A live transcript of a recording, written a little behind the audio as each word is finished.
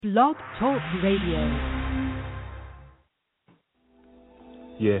Blog Talk Radio.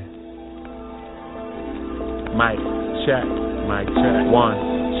 Yeah. Mic check, mic check. 1,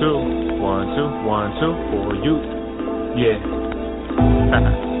 2, 1, 2, 1, 2 for you. Yeah. You know what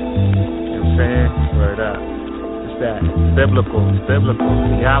I'm saying? Word up. It's that biblical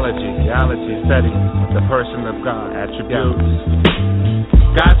theology study of the person of God, attributes.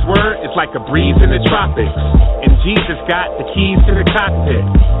 God's word is like a breeze in the tropics, and Jesus got the keys to the cockpit.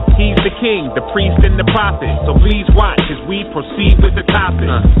 He's the king, the priest, and the prophet. So please watch as we proceed with the topic.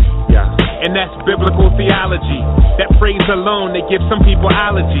 And that's biblical theology. That phrase alone, they give some people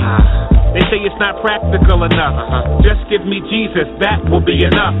allergies. They say it's not practical enough. Just give me Jesus, that will be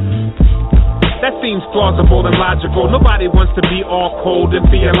enough. That seems plausible and logical. Nobody wants to be all cold and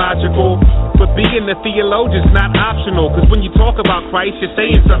theological. But being a theologian's not optional, because when you talk about Christ, you're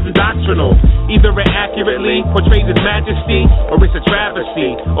saying something doctrinal. Either it accurately portrays his majesty, or it's a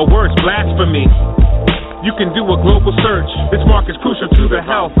travesty, or worse, blasphemy. You can do a global search. This mark is crucial to the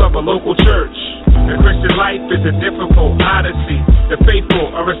health of a local church. The Christian life is a difficult odyssey. The faithful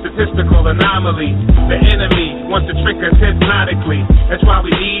are a statistical anomaly. The enemy wants to trick us hypnotically. That's why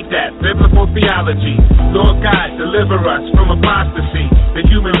we need that biblical theology. Lord God, deliver us from apostasy. The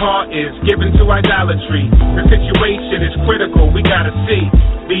human heart is given to idolatry. The situation is critical. We gotta see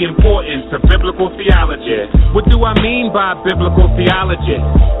the importance of biblical theology. What do I mean by biblical theology?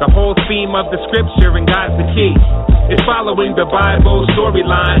 The whole theme of the scripture, and God's the key. It's following the Bible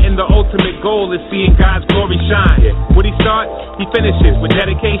storyline, and the ultimate goal is seeing God's glory shine. What he starts, he finishes with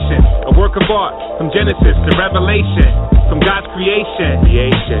dedication. A work of art from Genesis to Revelation, from God's creation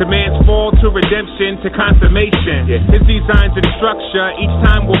to man's fall to redemption to consummation. His designs and structure each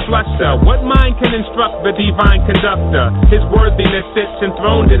time will fluster. What mind can instruct the divine conductor? His worthiness sits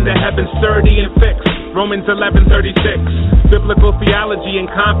enthroned in the heavens, sturdy and fixed. Romans 11:36. Biblical theology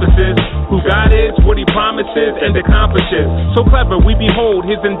encompasses who God is, what he promises and accomplishes. So clever, we behold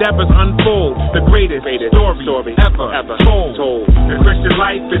his endeavors unfold. The greatest story ever told. The Christian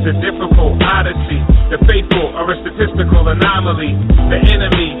life is a difficult odyssey. The faithful are a statistical anomaly. The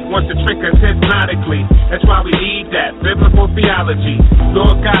enemy wants to trick us hypnotically. That's why we need that biblical theology.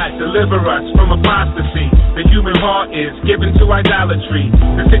 Lord God, deliver us from apostasy. The human heart is given to idolatry.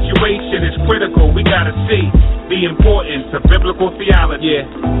 The situation is critical. We gotta see the importance of biblical theology.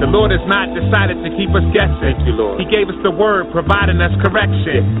 The Lord has not decided to keep us guessing. Thank you, Lord. He gave us the word, providing us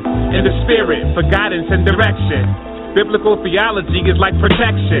correction, and the spirit for guidance and direction. Biblical theology is like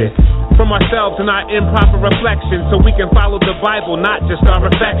protection from ourselves and our improper reflections, so we can follow the Bible, not just our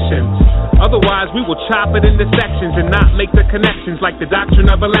affections. Otherwise, we will chop it into sections and not make the connections like the doctrine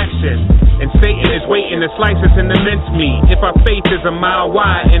of election. And Satan is waiting to slice us into mincemeat if our faith is a mile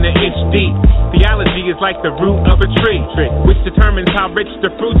wide and an inch deep. Theology is like the root of a tree, which determines how rich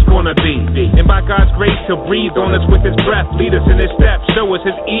the fruit's gonna be. And by God's grace, he'll breathe on us with his breath, lead us in his steps, show us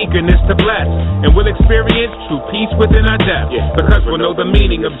his eagerness to bless. And we'll experience true peace within our depth, because we'll know the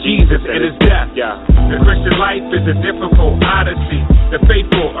meaning of Jesus and his death. The Christian life is a difficult odyssey. The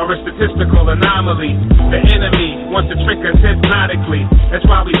faithful are a statistical anomaly. The enemy wants to trick us hypnotically. That's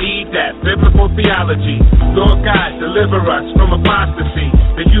why we need that biblical theology. Lord God, deliver us from apostasy.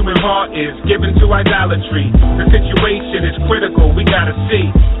 The human heart is given to idolatry. The situation is critical. We gotta see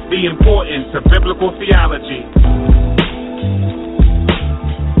the importance of biblical theology.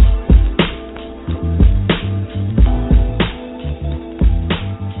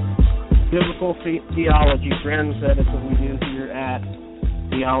 Biblical theology, friends, that is what we do here at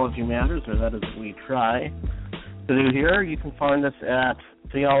Theology Matters, or that is what we try to do here. You can find us at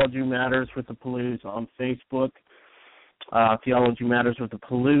Theology Matters with the Pellews on Facebook. Theology Matters with the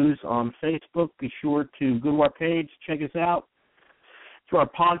Pellews on Facebook. Be sure to go to our page, check us out. That's where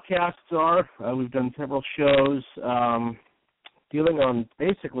our podcasts are. We've done several shows dealing on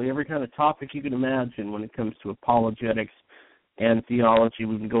basically every kind of topic you can imagine when it comes to apologetics and theology.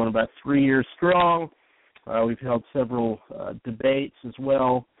 We've been going about 3 years strong. We've held several debates as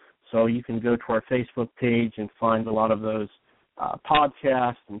well, so you can go to our Facebook page and find a lot of those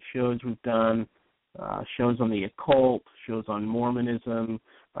podcasts and shows we've done, shows on the occult, shows on Mormonism,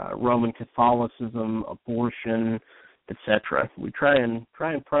 Roman Catholicism, abortion, etc. We try and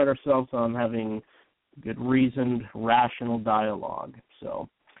pride ourselves on having good, reasoned, rational dialogue. So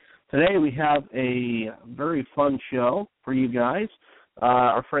today we have a very fun show for you guys.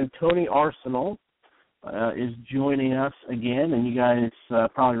 Our friend Tony Arsenal is joining us again, and you guys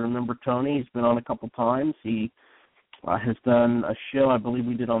probably remember Tony. He's been on a couple times. He has done a show, I believe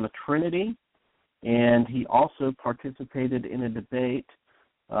we did on the Trinity, and he also participated in a debate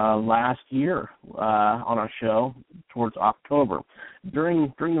last year on our show towards October.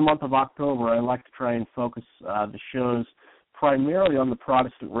 During the month of October, I like to try and focus the shows primarily on the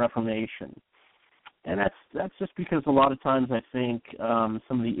Protestant Reformation. And that's just because a lot of times I think some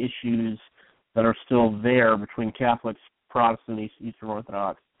of the issues that are still there between Catholics, Protestant, Eastern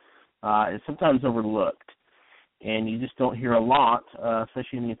Orthodox is sometimes overlooked. And you just don't hear a lot,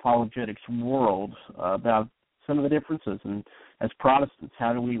 especially in the apologetics world, about some of the differences. And as Protestants,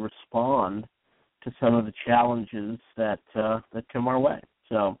 how do we respond to some of the challenges that come our way?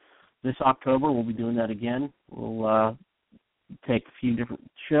 So this October, we'll be doing that again. We'll take a few different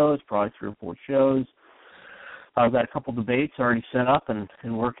shows, probably 3 or 4 shows. I've got a couple debates already set up and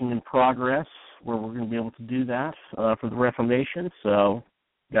working in progress where we're going to be able to do that for the Reformation. So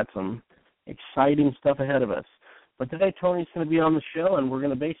got some exciting stuff ahead of us. But today, Tony's going to be on the show, and we're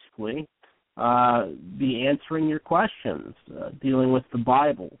going to basically be answering your questions, dealing with the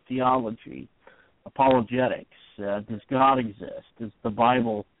Bible, theology, apologetics. Does God exist? Is the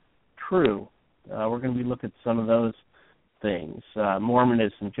Bible true? We're going to be looking at some of those things.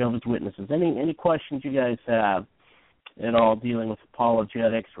 Mormonism, Jehovah's Witnesses. Any questions you guys have at all dealing with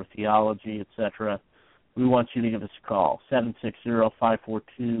apologetics or theology, etc., we want you to give us a call,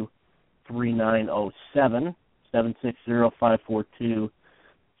 760-542-3907. 760-542-3907.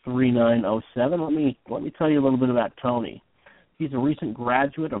 Let me tell you a little bit about Tony. He's a recent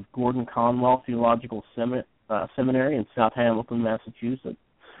graduate of Gordon Conwell Theological Seminary in South Hamilton, Massachusetts.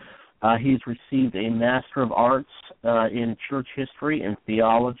 He's received a Master of Arts in Church History and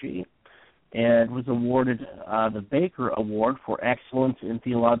Theology and was awarded the Baker Award for Excellence in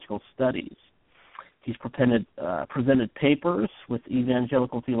Theological Studies. He's presented papers with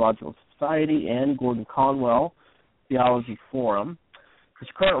Evangelical Theological Society and Gordon Conwell Theology Forum. His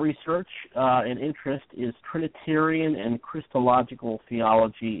current research and interest is Trinitarian and Christological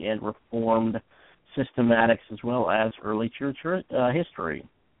theology and Reformed systematics, as well as early church history.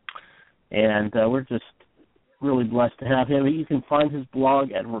 And we're just really blessed to have him. You can find his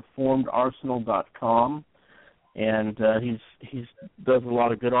blog at reformedarsenal.com, and he's does a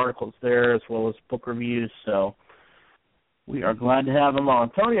lot of good articles there as well as book reviews. So we are glad to have him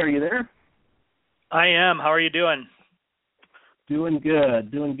on. Tony, are you there? I am. How are you doing? Doing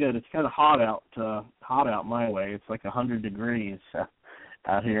good. It's kind of hot out my way. It's like 100 degrees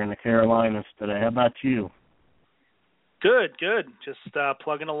out here in the Carolinas today. How about you? Good. Just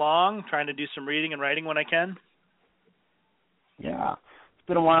plugging along, trying to do some reading and writing when I can. Yeah. It's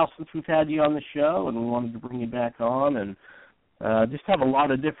been a while since we've had you on the show, and we wanted to bring you back on and just have a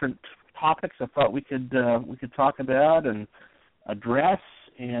lot of different topics I thought we could talk about and address.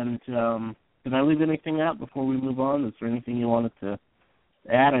 And did I leave anything out before we move on? Is there anything you wanted to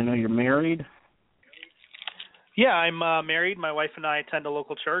add? I know you're married. Yeah, I'm married. My wife and I attend a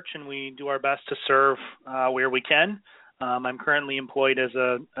local church, and we do our best to serve where we can. I'm currently employed as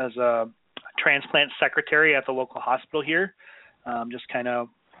a transplant secretary at the local hospital here. Just kind of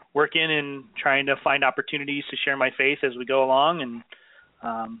working and trying to find opportunities to share my faith as we go along and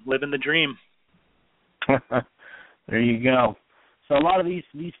living the dream. There you go. So a lot of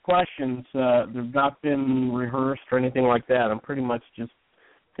these questions, they've not been rehearsed or anything like that. I'm pretty much just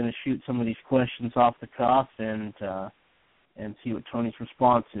going to shoot some of these questions off the cuff and see what Tony's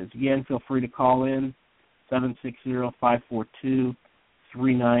response is. Again, feel free to call in, 760-542-3907,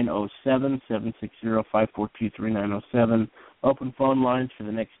 760-542-3907. Open phone lines for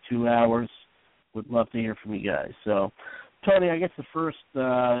the next 2 hours. Would love to hear from you guys. So, Tony, I guess the first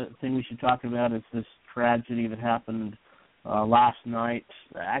thing we should talk about is this tragedy that happened last night,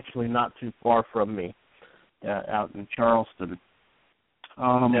 actually not too far from me, out in Charleston.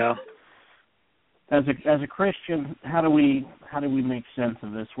 Yeah. As a Christian, how do we make sense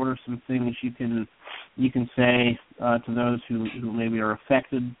of this? What are some things you can say to those who maybe are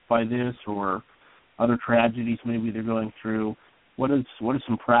affected by this or other tragedies maybe they're going through? What is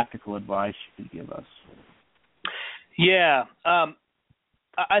some practical advice you could give us? Yeah.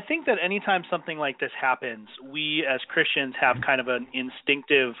 I think that anytime something like this happens, we as Christians have kind of an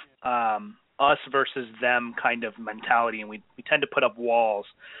instinctive us versus them kind of mentality, and we tend to put up walls.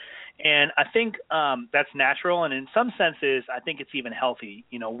 And I think that's natural, and in some senses, I think it's even healthy.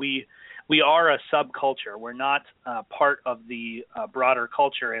 You know, we are a subculture. We're not part of the broader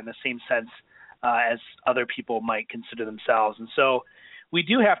culture in the same sense as other people might consider themselves. And so we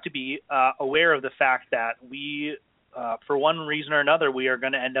do have to be aware of the fact that we, for one reason or another, we are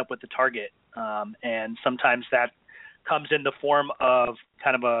going to end up with the target. And sometimes that comes in the form of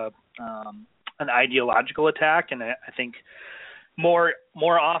kind of an ideological attack, and I think more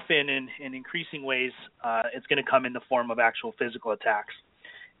often in increasing ways, it's going to come in the form of actual physical attacks.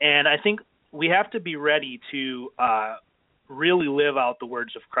 And I think we have to be ready to really live out the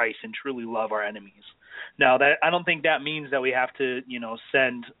words of Christ and truly love our enemies. Now, that I don't think that means that we have to,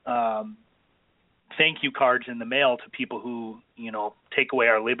 send thank you cards in the mail to people who, take away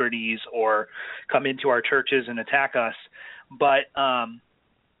our liberties or come into our churches and attack us. But,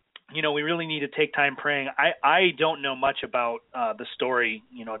 we really need to take time praying. I don't know much about the story,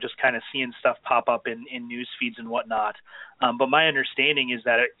 just kind of seeing stuff pop up in news feeds and whatnot. But my understanding is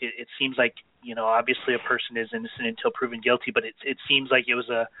that it seems like, obviously a person is innocent until proven guilty, but it seems like it was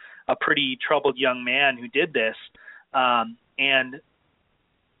a pretty troubled young man who did this. And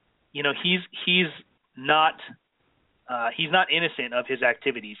he's not innocent of his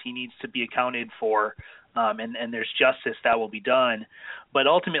activities. He needs to be accounted for, and there's justice that will be done. But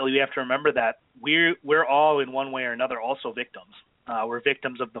ultimately, we have to remember that we're all in one way or another also victims. We're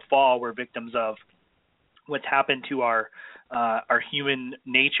victims of the fall. We're victims of what's happened to our human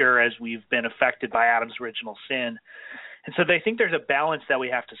nature as we've been affected by Adam's original sin. And so I think there's a balance that we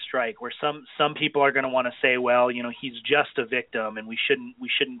have to strike, where some people are going to want to say, well, he's just a victim and we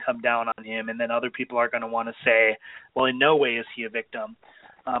shouldn't come down on him. And then other people are going to want to say, well, in no way is he a victim.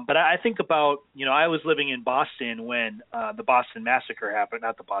 But I think about, I was living in Boston when the Boston Massacre happened.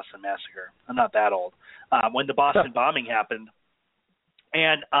 Not the Boston Massacre. I'm not that old. When the Boston bombing happened.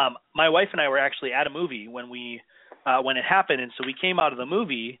 And my wife and I were actually at a movie when it happened. And so we came out of the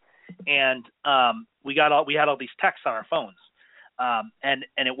movie and we had all these texts on our phones. And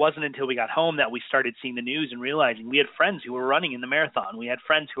it wasn't until we got home that we started seeing the news and realizing we had friends who were running in the marathon. We had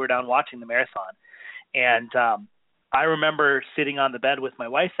friends who were down watching the marathon. And I remember sitting on the bed with my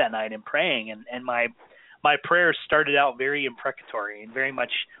wife that night and praying, and my prayers started out very imprecatory and very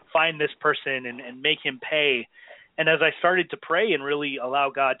much find this person and make him pay. And as I started to pray and really allow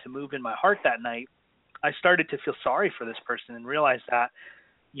God to move in my heart that night, I started to feel sorry for this person and realize that,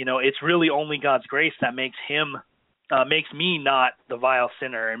 it's really only God's grace that makes me not the vile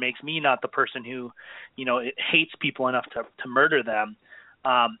sinner and makes me not the person who, hates people enough to murder them.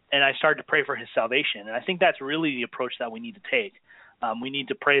 And I started to pray for his salvation. And I think that's really the approach that we need to take. We need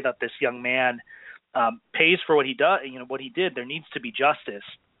to pray that this young man pays for what he does, what he did. There needs to be justice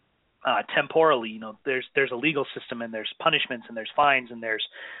temporally. There's a legal system and there's punishments and there's fines and there's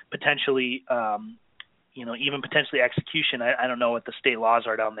potentially, even potentially execution. I don't know what the state laws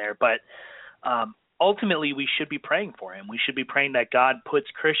are down there, but ultimately we should be praying for him. We should be praying that God puts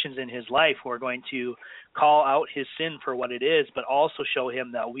Christians in his life who are going to call out his sin for what it is, but also show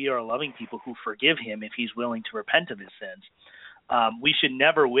him that we are loving people who forgive him if he's willing to repent of his sins. We should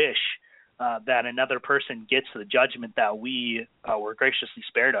never wish that another person gets the judgment that we were graciously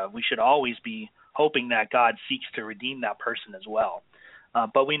spared of. We should always be hoping that God seeks to redeem that person as well.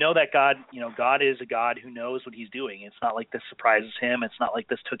 But we know that God is a God who knows what he's doing. It's not like this surprises him. It's not like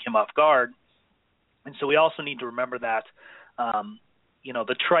this took him off guard. And so we also need to remember that,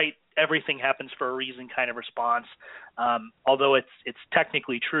 the trite, everything happens for a reason kind of response, although it's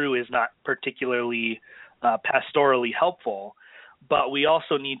technically true, is not particularly pastorally helpful. But we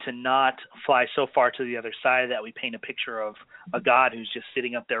also need to not fly so far to the other side that we paint a picture of a God who's just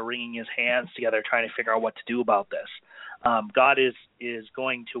sitting up there wringing his hands together trying to figure out what to do about this. God is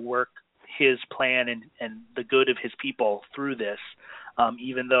going to work his plan and the good of his people through this,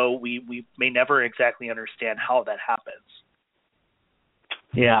 even though we may never exactly understand how that happens.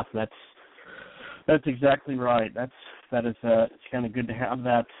 Yeah, that's exactly right. It's kind of good to have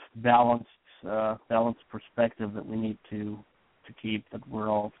that balanced perspective that we need to keep, that we're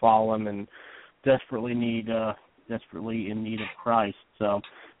all fallen and desperately in need of Christ. So,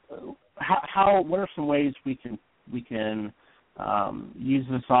 what are some ways we can use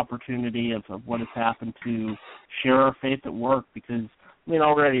this opportunity of what has happened to share our faith at work? Because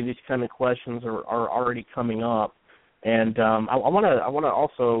already these kind of questions are already coming up, and I want to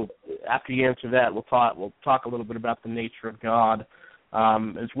also, after you answer that, we'll talk a little bit about the nature of God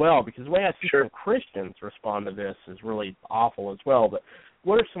as well, because the way I see some Christians respond to this is really awful as well. But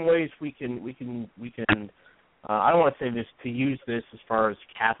what are some ways we can I don't want to say this to use this as far as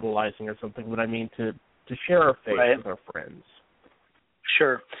capitalizing or something, but I mean to share our faith with our friends?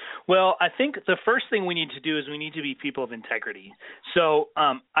 Sure. Well, I think the first thing we need to do is we need to be people of integrity. So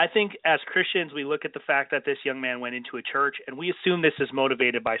I think as Christians, we look at the fact that this young man went into a church, and we assume this is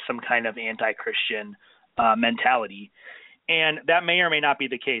motivated by some kind of anti-Christian mentality. And that may or may not be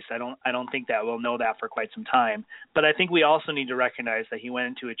the case. I don't think that we'll know that for quite some time. But I think we also need to recognize that he went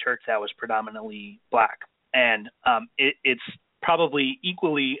into a church that was predominantly black. And it's probably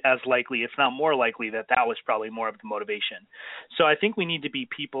equally as likely, if not more likely, that was probably more of the motivation. So I think we need to be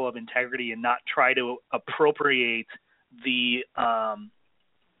people of integrity and not try to appropriate the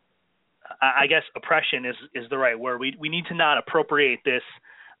I guess oppression is the right word. We need to not appropriate this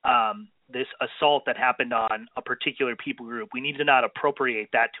this assault that happened on a particular people group. We need to not appropriate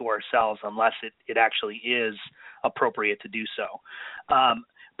that to ourselves unless it actually is appropriate to do so.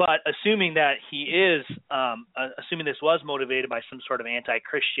 But assuming that he is, assuming this was motivated by some sort of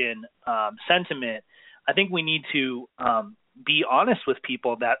anti-Christian sentiment, I think we need to be honest with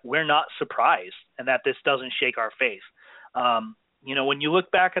people that we're not surprised and that this doesn't shake our faith. When you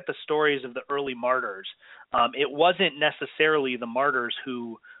look back at the stories of the early martyrs, it wasn't necessarily the martyrs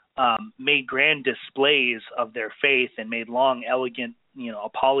who made grand displays of their faith and made long, elegant,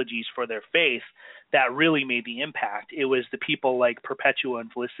 apologies for their faith that really made the impact. It was the people like Perpetua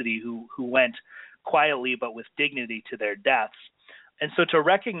and Felicity who went quietly but with dignity to their deaths. And so to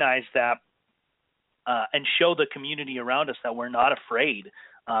recognize that and show the community around us that we're not afraid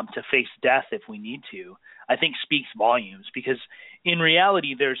to face death if we need to, I think speaks volumes, because in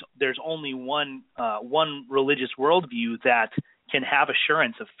reality there's only one religious worldview that can have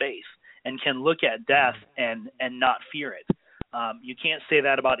assurance of faith and can look at death and not fear it. You can't say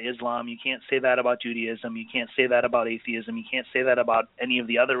that about Islam. You can't say that about Judaism. You can't say that about atheism. You can't say that about any of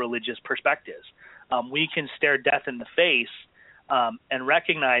the other religious perspectives. We can stare death in the face and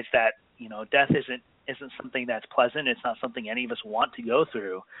recognize that death isn't something that's pleasant. It's not something any of us want to go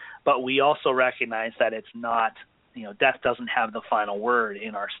through. But we also recognize that it's not, death doesn't have the final word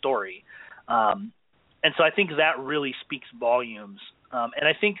in our story. And so I think that really speaks volumes. And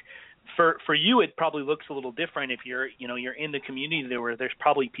I think for you, it probably looks a little different if you're in the community there where there's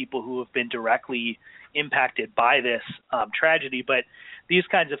probably people who have been directly impacted by this tragedy. But these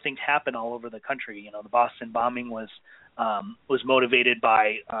kinds of things happen all over the country. The Boston bombing was motivated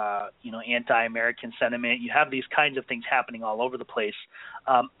by anti-American sentiment. You have these kinds of things happening all over the place.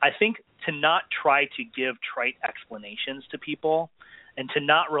 I think to not try to give trite explanations to people and to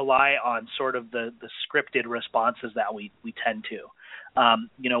not rely on sort of the scripted responses that we tend to.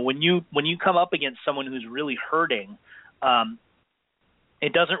 When you come up against someone who's really hurting,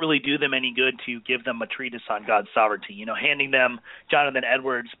 it doesn't really do them any good to give them a treatise on God's sovereignty. Handing them Jonathan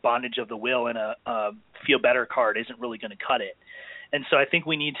Edwards' Bondage of the Will and a Feel Better card isn't really going to cut it. And so I think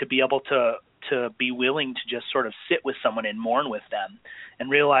we need to be able to be willing to just sort of sit with someone and mourn with them and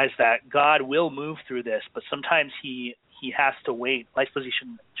realize that God will move through this, but sometimes he has to wait. I suppose he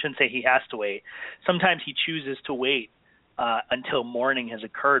shouldn't say he has to wait. Sometimes he chooses to wait until mourning has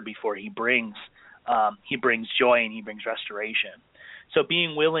occurred before he brings joy and he brings restoration. So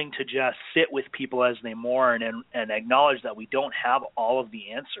being willing to just sit with people as they mourn and acknowledge that we don't have all of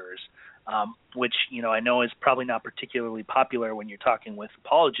the answers, which, I know is probably not particularly popular when you're talking with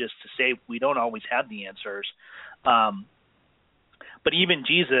apologists to say we don't always have the answers. But even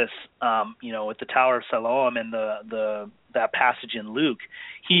Jesus, with the Tower of Siloam and that passage in Luke,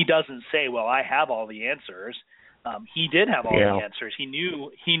 he doesn't say, well, I have all the answers. He did have all the answers. He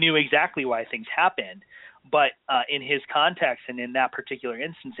knew exactly why things happened. But in his context and in that particular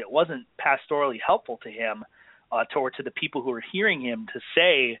instance, it wasn't pastorally helpful to him or to the people who were hearing him to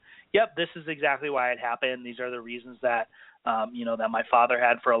say, yep, this is exactly why it happened. These are the reasons that, that my father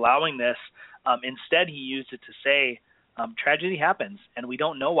had for allowing this. Instead, he used it to say, tragedy happens, and we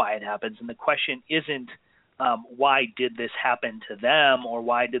don't know why it happens. And the question isn't why did this happen to them or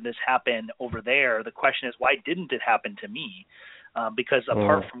why did this happen over there? The question is, why didn't it happen to me? Because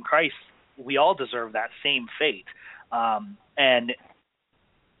apart from Christ, we all deserve that same fate. And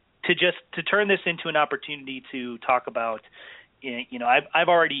to turn this into an opportunity to talk about, I've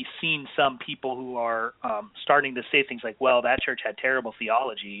already seen some people who are starting to say things like, well, that church had terrible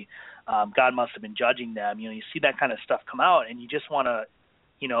theology. God must have been judging them. You see that kind of stuff come out, and you just want to,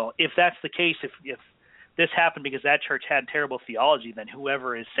 if that's the case, if this happened because that church had terrible theology, then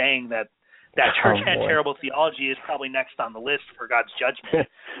whoever is saying that church had terrible theology is probably next on the list for God's judgment.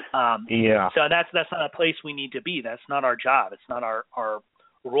 So that's not a place we need to be. That's not our job. It's not our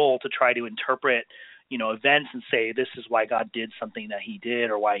role to try to interpret, events and say this is why God did something that he did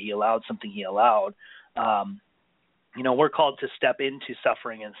or why he allowed something he allowed. We're called to step into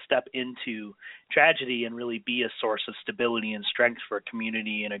suffering and step into tragedy and really be a source of stability and strength for a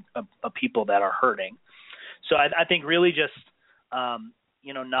community and a people that are hurting. So I think really just,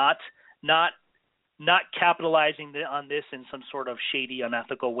 not capitalizing on this in some sort of shady,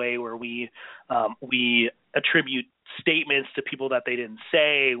 unethical way where we attribute statements to people that they didn't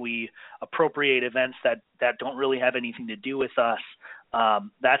say. We appropriate events that don't really have anything to do with us.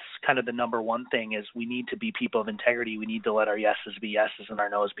 That's kind of the number one thing is we need to be people of integrity. We need to let our yeses be yeses and our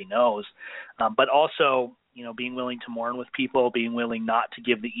noes be noes. But also, being willing to mourn with people, being willing not to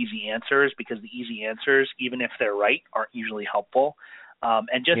give the easy answers because the easy answers, even if they're right, aren't usually helpful.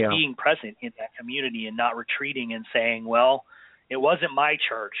 and just being present in that community and not retreating and saying, well, it wasn't my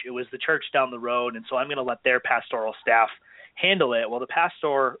church, it was the church down the road, and so I'm going to let their pastoral staff handle it. Well, the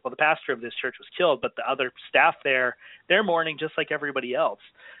pastor of this church was killed, but the other staff there, they're mourning just like everybody else.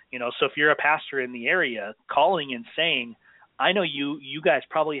 So if you're a pastor in the area, calling and saying, I know you guys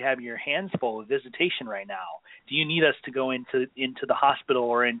probably have your hands full with visitation right now. Do you need us to go into the hospital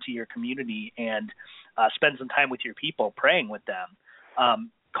or into your community and spend some time with your people, praying with them?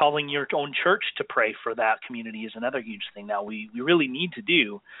 Calling your own church to pray for that community is another huge thing that we really need to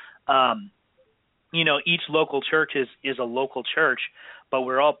do. Each local church is a local church, but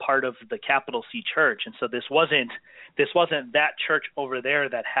we're all part of the capital C church. And so this wasn't that church over there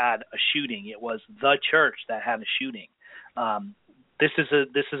that had a shooting. It was the church that had a shooting. This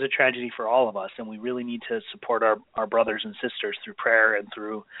is a tragedy for all of us, and we really need to support our brothers and sisters through prayer and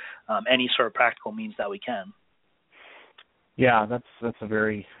through any sort of practical means that we can. Yeah, that's a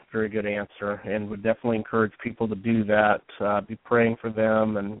very, very good answer, and would definitely encourage people to do that. Be praying for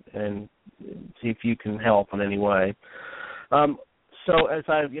them and see if you can help in any way. So as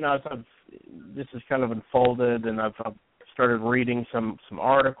I've this has kind of unfolded, and I've started reading some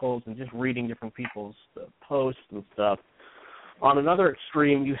articles and just reading different people's posts and stuff. On another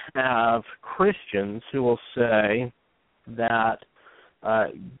extreme, you have Christians who will say that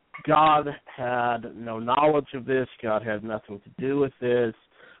God had no knowledge of this, God had nothing to do with this.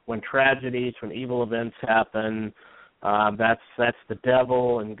 When tragedies, when evil events happen, that's the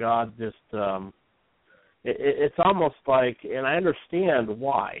devil, and God just it's almost like, and I understand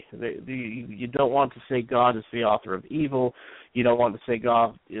why. You don't want to say God is the author of evil. You don't want to say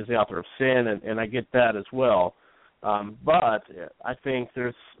God is the author of sin, and I get that as well. But I think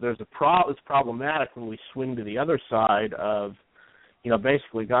it's problematic when we swing to the other side of,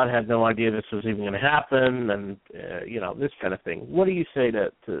 basically God had no idea this was even going to happen, and this kind of thing. What do you say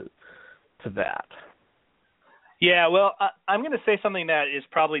to that? Yeah, well, I'm going to say something that is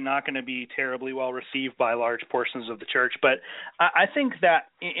probably not going to be terribly well received by large portions of the church, but I think that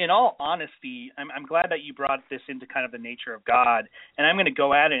in all honesty, I'm glad that you brought this into kind of the nature of God, and I'm going to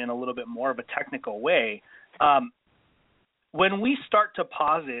go at it in a little bit more of a technical way. When we start to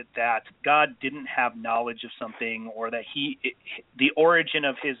posit that God didn't have knowledge of something, or that the origin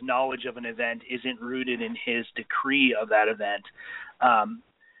of his knowledge of an event isn't rooted in his decree of that event,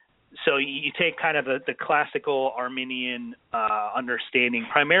 so you take kind of the classical Arminian understanding,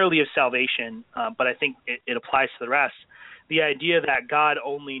 primarily of salvation, but I think it applies to the rest. The idea that God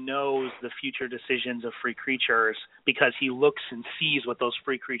only knows the future decisions of free creatures because he looks and sees what those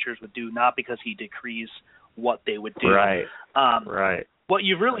free creatures would do, not because he decrees what they would do. Right. Right. What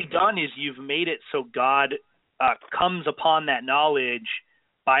you've really done is you've made it so God comes upon that knowledge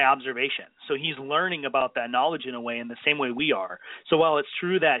by observation. So he's learning about that knowledge in a way, in the same way we are. So while it's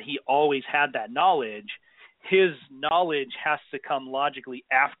true that he always had that knowledge, his knowledge has to come logically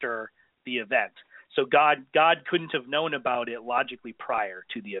after the event. So God couldn't have known about it logically prior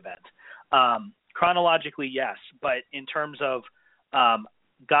to the event. Chronologically, yes, but in terms of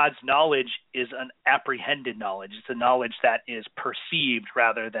God's knowledge is an apprehended knowledge. It's a knowledge that is perceived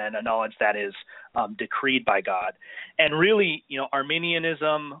rather than a knowledge that is decreed by God. And really,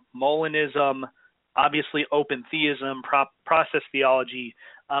 Arminianism, Molinism, obviously open theism, process theology,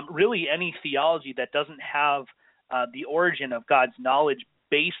 really any theology that doesn't have the origin of God's knowledge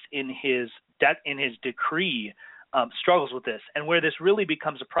based in his decree struggles with this. And where this really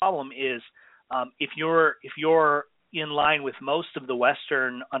becomes a problem is if you're in line with most of the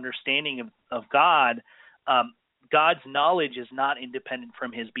Western understanding of God, God's knowledge is not independent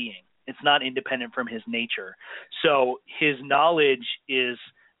from his being. It's not independent from his nature. So his knowledge is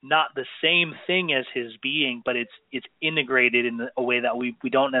not the same thing as his being, but it's integrated in a way that we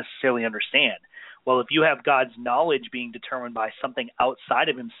don't necessarily understand. Well, if you have God's knowledge being determined by something outside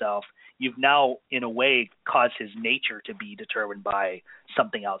of himself, you've now, in a way, caused his nature to be determined by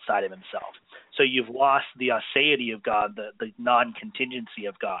something outside of himself. So you've lost the aseity of God, the non-contingency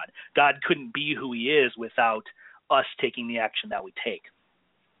of God. God couldn't be who he is without us taking the action that we take.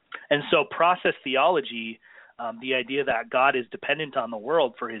 And so process theology, the idea that God is dependent on the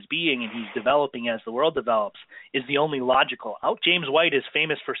world for his being and he's developing as the world develops, is the only logical out. James White is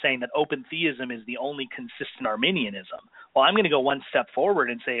famous for saying that open theism is the only consistent Arminianism. Well, I'm going to go one step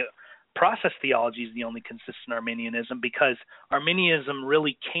forward and say process theology is the only consistent Arminianism, because Arminianism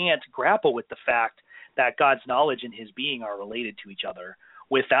really can't grapple with the fact that God's knowledge and his being are related to each other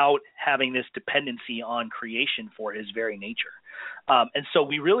without having this dependency on creation for his very nature. And so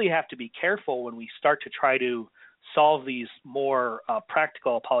we really have to be careful when we start to try to solve these more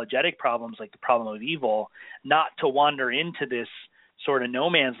practical apologetic problems like the problem of evil, not to wander into this sort of no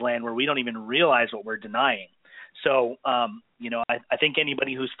man's land where we don't even realize what we're denying. So, I think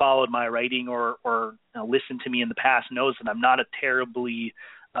anybody who's followed my writing or listened to me in the past knows that I'm not a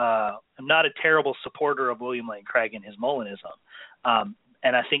terrible supporter of William Lane Craig and his Molinism.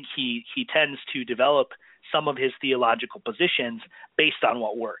 And I think he tends to develop some of his theological positions based on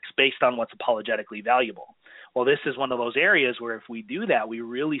what works, based on what's apologetically valuable. Well, this is one of those areas where if we do that, we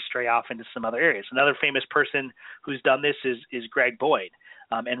really stray off into some other areas. Another famous person who's done this is Greg Boyd,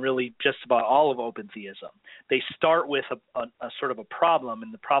 and really just about all of open theism. They start with a sort of a problem,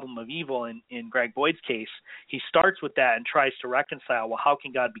 and the problem of evil in Greg Boyd's case, he starts with that and tries to reconcile, well, how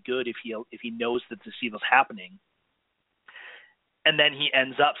can God be good if he knows that this evil's happening? And then he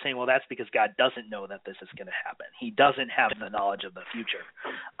ends up saying, well, that's because God doesn't know that this is going to happen. He doesn't have the knowledge of the future.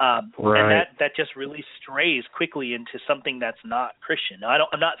 And that just really strays quickly into something that's not Christian. Now,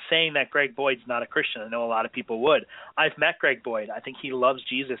 I'm not saying that Greg Boyd's not a Christian. I know a lot of people would. I've met Greg Boyd. I think he loves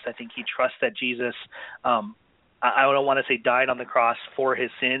Jesus. I think he trusts that Jesus, I don't want to say died on the cross for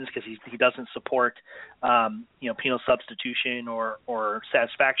his sins, because he doesn't support penal substitution or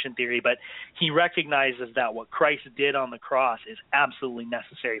satisfaction theory, but he recognizes that what Christ did on the cross is absolutely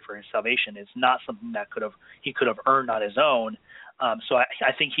necessary for his salvation. It's not something that he could have earned on his own. So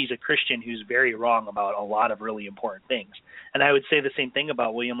I think he's a Christian who's very wrong about a lot of really important things. And I would say the same thing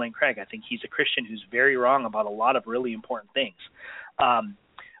about William Lane Craig. I think he's a Christian who's very wrong about a lot of really important things.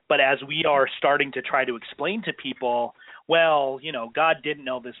 But as we are starting to try to explain to people, well, God didn't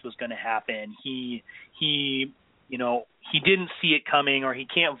know this was going to happen. He didn't see it coming, or he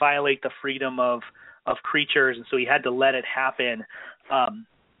can't violate the freedom of creatures, and so he had to let it happen.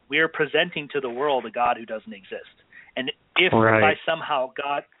 We are presenting to the world a God who doesn't exist. And if by somehow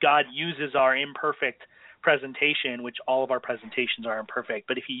God uses our imperfect presentation, which all of our presentations are imperfect,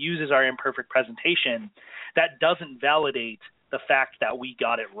 but if he uses our imperfect presentation, that doesn't validate the fact that we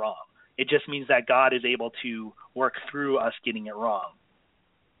got it wrong. It just means that God is able to work through us getting it wrong.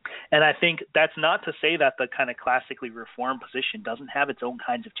 And I think that's not to say that the kind of classically reformed position doesn't have its own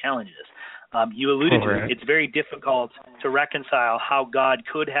kinds of challenges. You alluded to it. It's very difficult to reconcile how God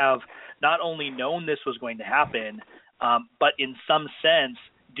could have not only known this was going to happen, but in some sense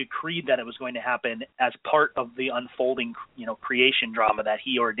decreed that it was going to happen as part of the unfolding, creation drama that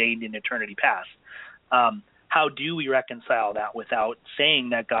he ordained in eternity past. How do we reconcile that without saying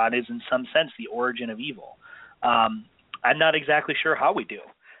that God is in some sense the origin of evil? I'm not exactly sure how we do.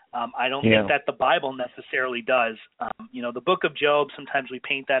 I don't think that the Bible necessarily does. The book of Job, sometimes we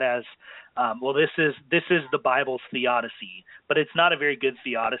paint that as, this is the Bible's theodicy, but it's not a very good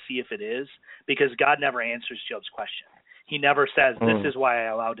theodicy if it is, because God never answers Job's question. He never says, this is why I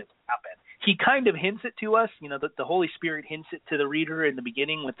allowed it to happen. He kind of hints it to us, the Holy Spirit hints it to the reader in the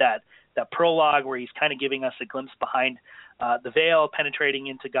beginning with that prologue where he's kind of giving us a glimpse behind the veil, penetrating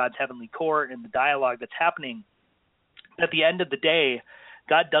into God's heavenly court and the dialogue that's happening. At the end of the day,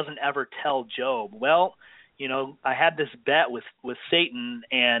 God doesn't ever tell Job, well, I had this bet with Satan,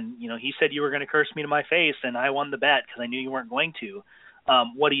 and, he said you were going to curse me to my face, and I won the bet because I knew you weren't going to.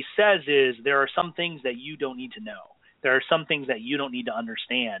 What he says is there are some things that you don't need to know. There are some things that you don't need to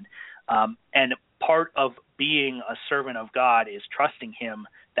understand. And part of being a servant of God is trusting him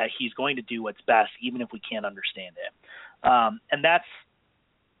that he's going to do what's best, even if we can't understand it. And that's,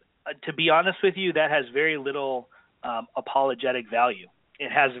 to be honest with you, that has very little apologetic value.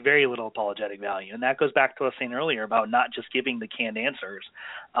 It has very little apologetic value. And that goes back to what I was saying earlier about not just giving the canned answers.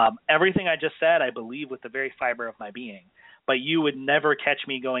 Everything I just said, I believe with the very fiber of my being. But you would never catch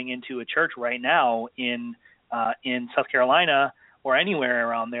me going into a church right now in South Carolina or anywhere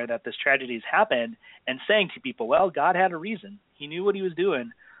around there that this tragedy has happened and saying to people, well, God had a reason. He knew what he was doing.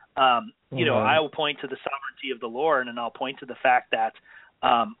 I will point to the sovereignty of the Lord, and I'll point to the fact that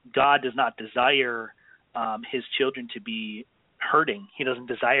God does not desire his children to be hurting. He doesn't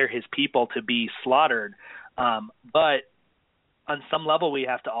desire his people to be slaughtered. But on some level, we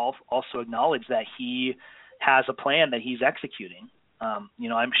have to also acknowledge that he has a plan that he's executing.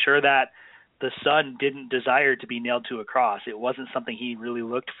 I'm sure that the son didn't desire to be nailed to a cross. It wasn't something he really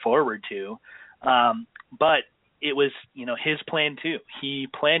looked forward to. But it was, his plan too. He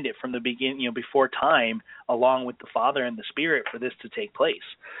planned it from the beginning, before time, along with the Father and the Spirit for this to take place.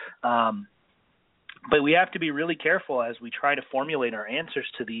 But we have to be really careful as we try to formulate our answers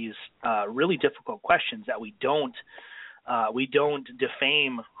to these really difficult questions that we don't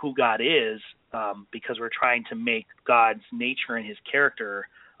defame who God is because we're trying to make God's nature and his character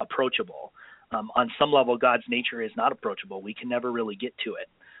approachable. On some level, God's nature is not approachable. We can never really get to it.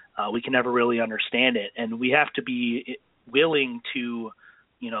 We can never really understand it. And we have to be willing to,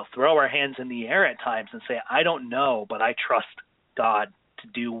 throw our hands in the air at times and say, I don't know, but I trust God to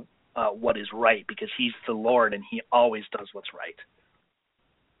do what is right, because he's the Lord and he always does what's right.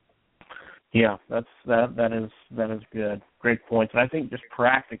 Yeah, that is good. Great points. And I think just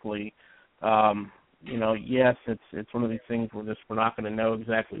practically, yes, it's one of these things where we're not going to know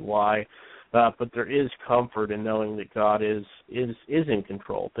exactly why, but there is comfort in knowing that God is in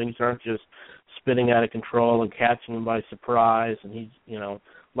control. Things aren't just spinning out of control and catching him by surprise, and he's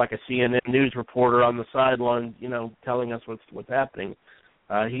like a CNN news reporter on the sideline, telling us what's happening.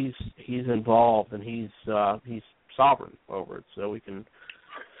 He's involved, and he's sovereign over it, so we can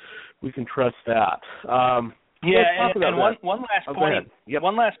trust that. And one last point. Yep.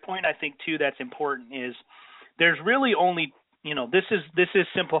 One last point I think too that's important is there's really only this is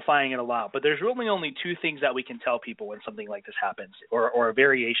simplifying it a lot, but there's really only two things that we can tell people when something like this happens, or a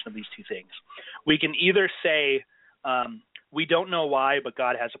variation of these two things. We can either say we don't know why, but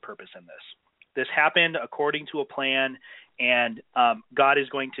God has a purpose in this. This happened according to a plan, and God is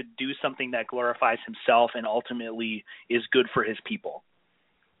going to do something that glorifies himself and ultimately is good for his people,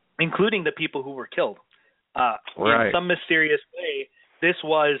 including the people who were killed. Right. In some mysterious way, this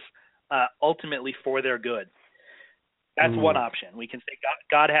was ultimately for their good. That's one option. We can say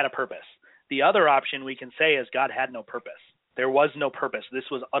God had a purpose. The other option we can say is God had no purpose. There was no purpose. This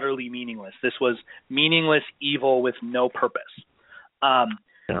was utterly meaningless. This was meaningless evil with no purpose.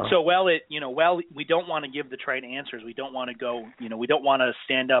 So we don't want to give the trite answers. We don't want to go, we don't want to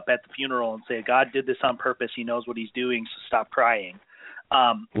stand up at the funeral and say, God did this on purpose. He knows what he's doing, so stop crying.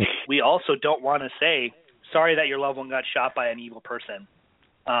 We also don't want to say, sorry that your loved one got shot by an evil person.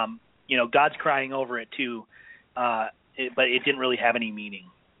 God's crying over it too, but it didn't really have any meaning.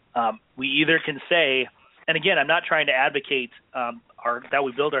 We either can say, and again, I'm not trying to advocate that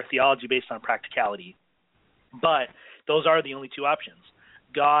we build our theology based on practicality, but those are the only two options.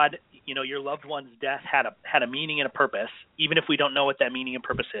 God, your loved one's death had a meaning and a purpose, even if we don't know what that meaning and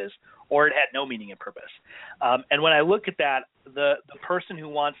purpose is, or it had no meaning and purpose. And when I look at that, the person who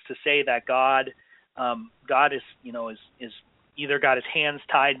wants to say that God is either got his hands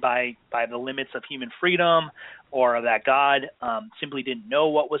tied by the limits of human freedom, or that God simply didn't know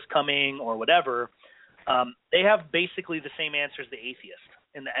what was coming, or whatever, they have basically the same answer as the atheist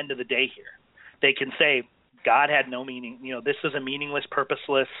in the end of the day here. They can say, God had no meaning. This is a meaningless,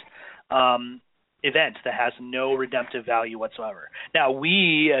 purposeless event that has no redemptive value whatsoever. Now,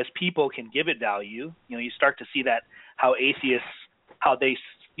 we as people can give it value. You start to see that how atheists, how they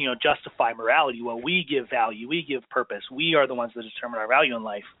justify morality. Well, we give value, we give purpose. We are the ones that determine our value in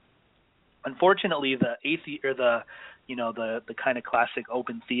life. Unfortunately, the kind of classic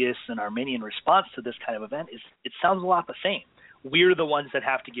open theist and Arminian response to this kind of event is it sounds a lot the same. We're the ones that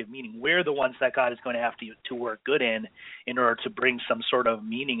have to give meaning. We're the ones that God is going to have to work good in order to bring some sort of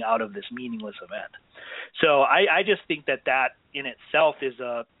meaning out of this meaningless event. So I just think that in itself is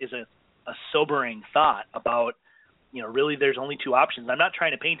a sobering thought about, really there's only two options. I'm not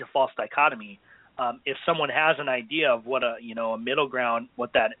trying to paint a false dichotomy. If someone has an idea of what a middle ground,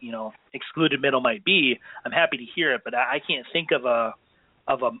 what that excluded middle might be, I'm happy to hear it. But I can't think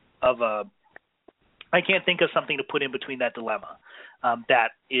I can't think of something to put in between that dilemma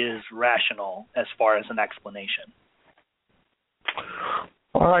that is rational as far as an explanation.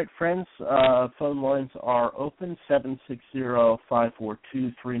 All right, friends. Phone lines are open,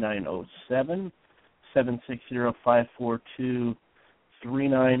 760-542-3907,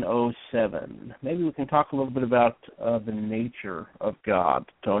 760-542-3907. Maybe we can talk a little bit about the nature of God,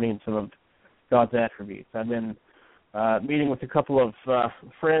 Tony, and some of God's attributes. I've been meeting with a couple of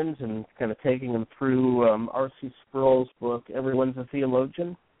friends and kind of taking them through R.C. Sproul's book, Everyone's a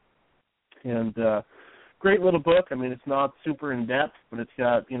Theologian. And great little book. I mean, it's not super in-depth, but it's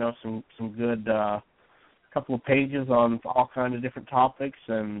got, some good couple of pages on all kinds of different topics.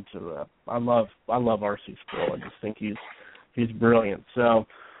 And I love R.C. Sproul. I just think he's brilliant. So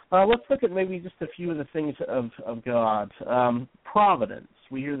let's look at maybe just a few of the things of God. Providence.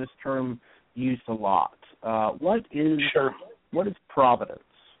 We hear this term used a lot. What is providence?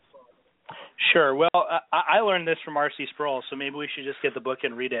 Sure. Well, I learned this from R.C. Sproul, so maybe we should just get the book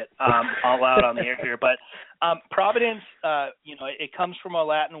and read it all out on the air here. But providence, it comes from a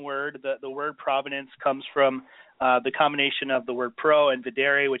Latin word. The word providence comes from the combination of the word pro and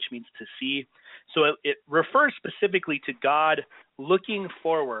videre, which means to see. So it refers specifically to God looking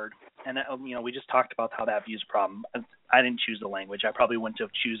forward. And, we just talked about how that views a problem. I didn't choose the language. I probably wouldn't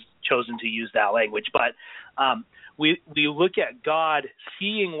have chosen to use that language. But we look at God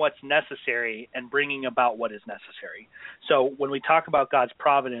seeing what's necessary and bringing about what is necessary. So when we talk about God's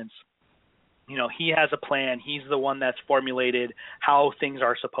providence, He has a plan. He's the one that's formulated how things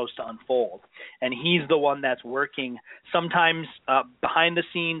are supposed to unfold. And he's the one that's working sometimes behind the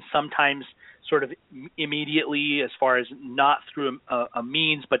scenes, sometimes sort of immediately, as far as not through a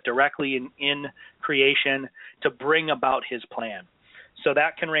means, but directly in creation to bring about his plan. So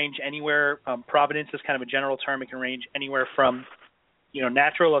that can range anywhere. Providence is kind of a general term. It can range anywhere from,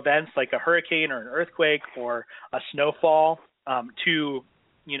 natural events like a hurricane or an earthquake or a snowfall to,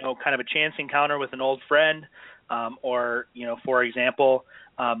 kind of a chance encounter with an old friend, or, for example,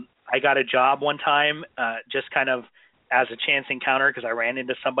 I got a job one time just kind of as a chance encounter because I ran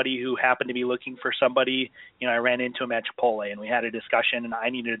into somebody who happened to be looking for somebody. I ran into him at Chipotle and we had a discussion and I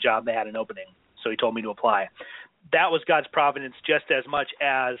needed a job. They had an opening. So he told me to apply. That was God's providence just as much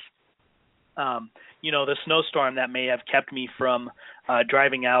as, the snowstorm that may have kept me from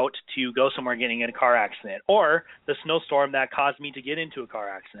driving out to go somewhere getting in a car accident, or the snowstorm that caused me to get into a car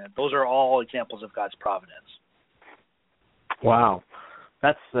accident. Those are all examples of God's providence. Wow.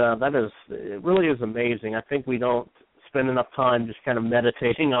 It really is amazing. I think we don't spend enough time just kind of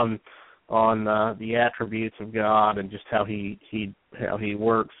meditating on the attributes of God and just how he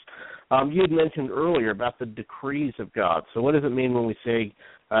works. You had mentioned earlier about the decrees of God. So what does it mean when we say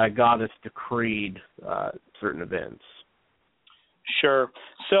God has decreed certain events? Sure.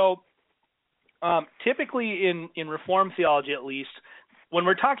 So typically in Reformed theology, at least, when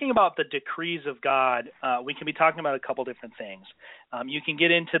we're talking about the decrees of God, we can be talking about a couple different things. You can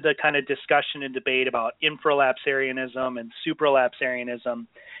get into the kind of discussion and debate about infralapsarianism and supralapsarianism.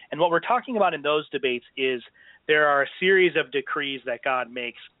 And what we're talking about in those debates is there are a series of decrees that God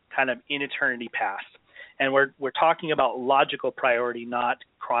makes kind of in eternity past. And we're talking about logical priority, not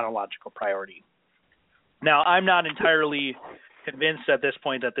chronological priority. Now, I'm not entirely convinced at this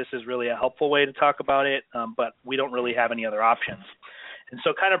point that this is really a helpful way to talk about it, but we don't really have any other options. And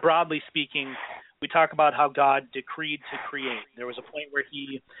so kind of broadly speaking, we talk about how God decreed to create. There was a point where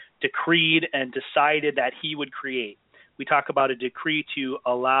he decreed and decided that he would create. We talk about a decree to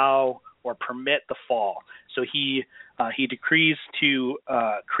allow or permit the fall. So he decrees to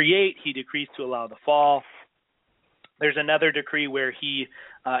create, he decrees to allow the fall. There's another decree where he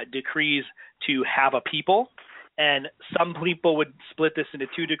decrees to have a people. And some people would split this into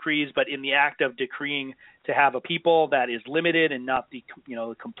two decrees, but in the act of decreeing to have a people that is limited and not the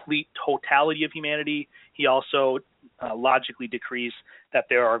complete totality of humanity, he also logically decrees that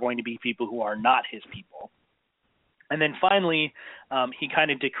there are going to be people who are not his people. And then finally, he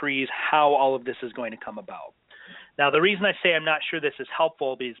kind of decrees how all of this is going to come about. Now, the reason I say I'm not sure this is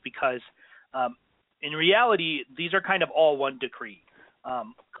helpful is because in reality, these are kind of all one decree.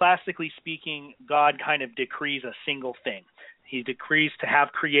 Classically speaking, God kind of decrees a single thing. He decrees to have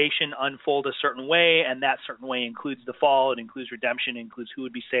creation unfold a certain way, and that certain way includes the fall, it includes redemption, it includes who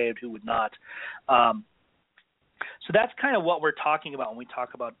would be saved, who would not. So that's kind of what we're talking about when we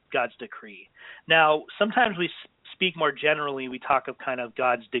talk about God's decree. Now, sometimes we speak more generally, we talk of kind of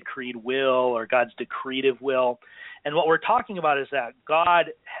God's decreed will or God's decretive will. And what we're talking about is that God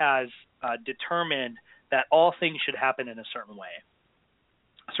has determined that all things should happen in a certain way.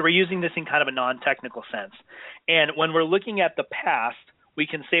 So we're using this in kind of a non-technical sense. And when we're looking at the past, we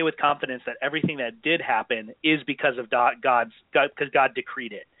can say with confidence that everything that did happen is because of because God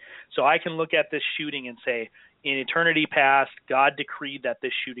decreed it. So I can look at this shooting and say, in eternity past, God decreed that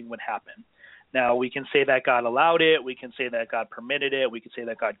this shooting would happen. Now, we can say that God allowed it. We can say that God permitted it. We can say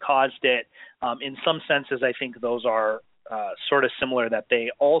that God caused it. In some senses, I think those are sort of similar, that they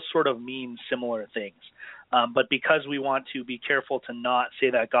all sort of mean similar things. But because we want to be careful to not say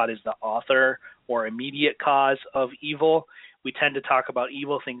that God is the author or immediate cause of evil, we tend to talk about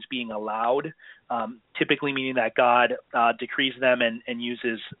evil things being allowed, typically meaning that God decrees them and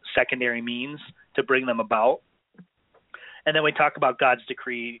uses secondary means to bring them about. And then we talk about God's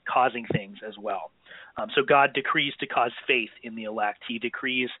decree causing things as well. So God decrees to cause faith in the elect. He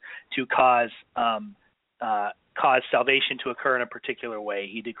decrees to cause salvation to occur in a particular way.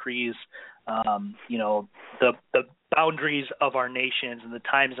 He decrees, the boundaries of our nations and the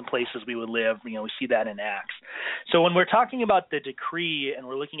times and places we would live. We see that in Acts. So when we're talking about the decree and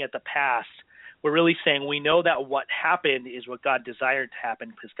we're looking at the past, we're really saying we know that what happened is what God desired to happen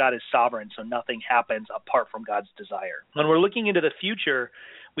because God is sovereign, so nothing happens apart from God's desire. When we're looking into the future,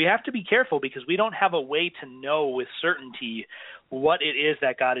 we have to be careful because we don't have a way to know with certainty what it is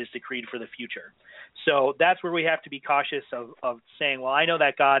that God has decreed for the future. So that's where we have to be cautious of saying, well, I know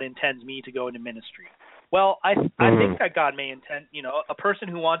that God intends me to go into ministry. Well, I think that God may intend, a person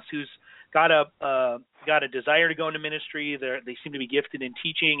who's got a desire to go into ministry. They seem to be gifted in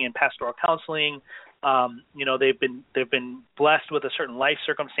teaching and pastoral counseling. They've been blessed with a certain life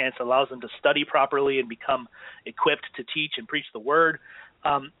circumstance that allows them to study properly and become equipped to teach and preach the word.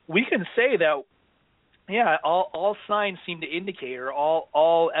 We can say that, all signs seem to indicate, or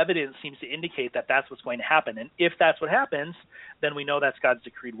all evidence seems to indicate that that's what's going to happen. And if that's what happens, then we know that's God's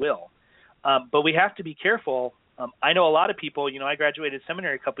decreed will. But we have to be careful. I know a lot of people, I graduated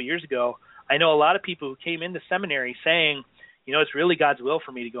seminary a couple of years ago. I know a lot of people who came into seminary saying, it's really God's will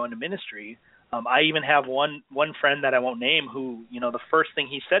for me to go into ministry. I even have one friend that I won't name who, the first thing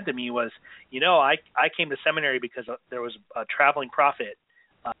he said to me was, I came to seminary because there was a traveling prophet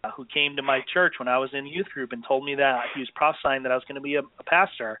who came to my church when I was in youth group and told me that he was prophesying that I was going to be a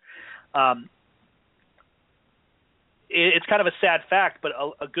pastor. It's kind of a sad fact, but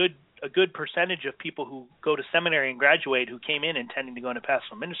a good percentage of people who go to seminary and graduate who came in intending to go into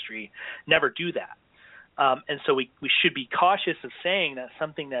pastoral ministry never do that. And so we should be cautious of saying that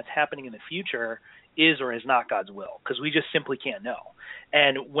something that's happening in the future is or is not God's will, because we just simply can't know.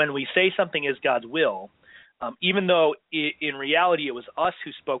 And when we say something is God's will, even though in reality it was us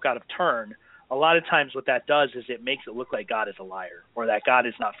who spoke out of turn, a lot of times what that does is it makes it look like God is a liar, or that God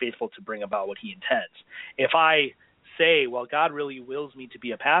is not faithful to bring about what he intends. If I say, well, God really wills me to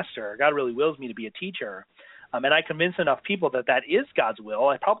be a pastor, or God really wills me to be a teacher, and I convince enough people that is God's will,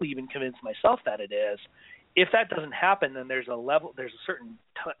 I probably even convince myself that it is. If that doesn't happen, then there's a certain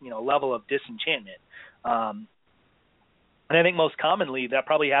level of disenchantment. And I think most commonly that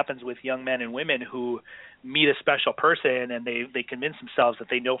probably happens with young men and women who meet a special person and they convince themselves that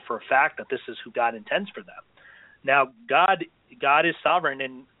they know for a fact that this is who God intends for them. Now, God is sovereign,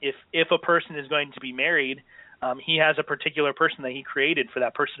 and if a person is going to be married, he has a particular person that he created for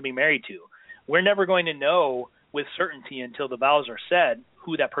that person to be married to. We're never going to know with certainty until the vows are said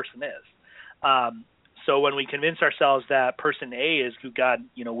who that person is. So when we convince ourselves that person A is who God,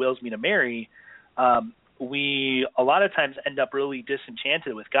 wills me to marry, we a lot of times end up really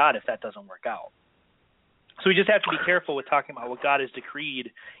disenchanted with God if that doesn't work out. So we just have to be careful with talking about what God has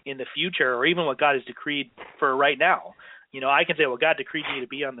decreed in the future, or even what God has decreed for right now. I can say, well, God decreed me to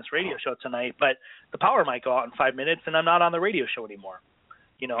be on this radio show tonight, but the power might go out in 5 minutes and I'm not on the radio show anymore.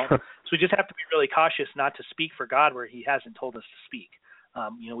 So we just have to be really cautious not to speak for God where he hasn't told us to speak.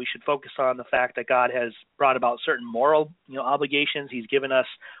 We should focus on the fact that God has brought about certain moral, obligations. He's given us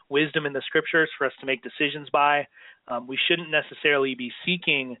wisdom in the scriptures for us to make decisions by. We shouldn't necessarily be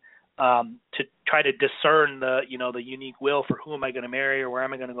seeking to try to discern the unique will for who am I going to marry, or where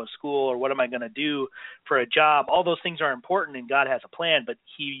am I going to go to school, or what am I going to do for a job. All those things are important, and God has a plan, but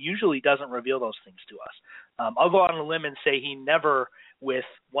he usually doesn't reveal those things to us. I'll go out on a limb and say he never, with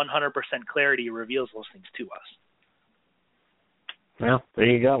 100% clarity, reveals those things to us. Well, there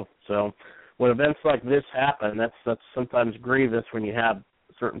you go. So when events like this happen, that's sometimes grievous when you have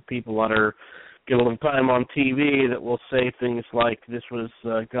certain people that are get a little time on TV that will say things like this was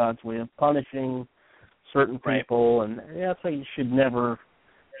God's way of punishing certain people, right. And that's why you should never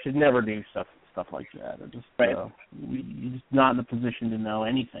do stuff like that. Or just right. You're just not in a position to know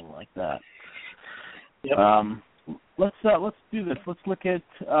anything like that. Yep. Let's do this. Let's look at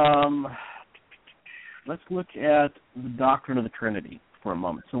the doctrine of the Trinity for a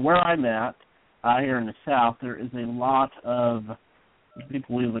moment. So where I'm at here in the South, there is a lot of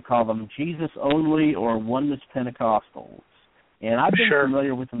people, we would call them Jesus only or oneness Pentecostals. And I've been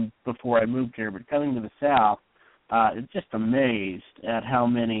familiar with them before I moved here, but coming to the South, I'm just amazed at how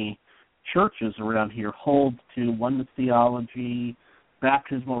many churches around here hold to oneness theology,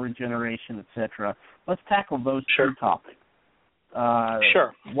 baptismal regeneration, etc. Let's tackle those two topics.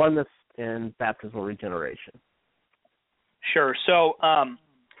 Oneness and baptismal regeneration. Sure. So,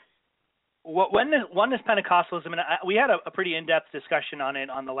 oneness Pentecostalism, and we had a pretty in-depth discussion on it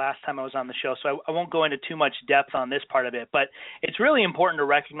on the last time I was on the show, so I won't go into too much depth on this part of it, but it's really important to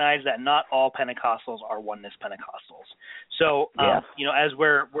recognize that not all Pentecostals are oneness Pentecostals. So, as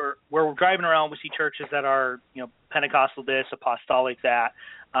we're driving around, we see churches that are, Pentecostal this, apostolic that,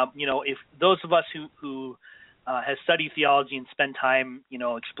 if those of us who has studied theology and spent time,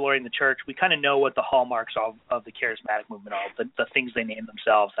 exploring the church, we kind of know what the hallmarks of the charismatic movement are, the things they name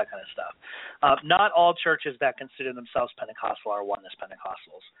themselves, that kind of stuff. Not all churches that consider themselves Pentecostal are oneness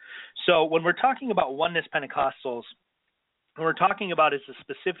Pentecostals. So when we're talking about oneness Pentecostals, what we're talking about is a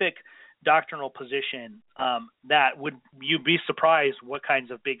specific doctrinal position that you'd be surprised what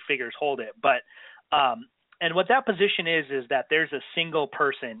kinds of big figures hold it. But and what that position is that there's a single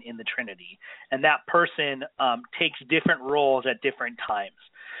person in the Trinity, and that person takes different roles at different times.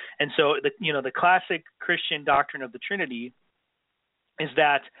 And so, the classic Christian doctrine of the Trinity is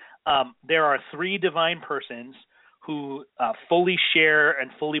that there are three divine persons who fully share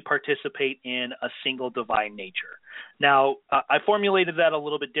and fully participate in a single divine nature. Now, I formulated that a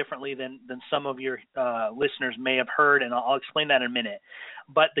little bit differently than some of your listeners may have heard, and I'll explain that in a minute.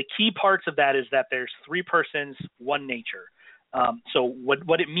 But the key parts of that is that there's three persons, one nature. So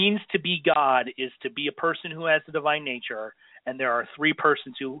what it means to be God is to be a person who has the divine nature, and there are three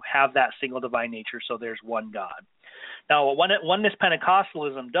persons who have that single divine nature, so there's one God. Now, what oneness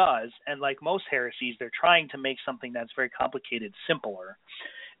Pentecostalism does, and like most heresies, they're trying to make something that's very complicated simpler,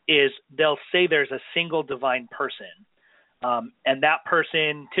 is they'll say there's a single divine person. And that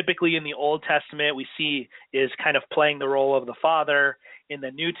person, typically in the Old Testament, we see is kind of playing the role of the Father. In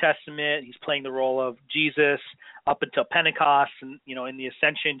the New Testament, he's playing the role of Jesus up until Pentecost. And, in the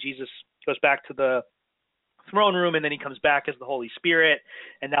Ascension, Jesus goes back to the throne room, and then he comes back as the Holy Spirit.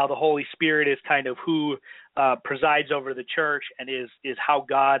 And now the Holy Spirit is kind of who presides over the church and is how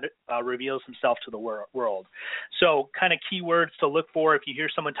God reveals himself to the world. So kind of key words to look for if you hear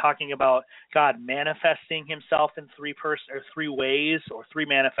someone talking about God manifesting himself in three ways or three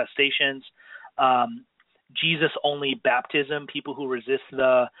manifestations. Jesus only baptism, people who resist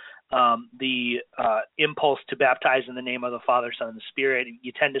the impulse to baptize in the name of the Father, Son, and the Spirit.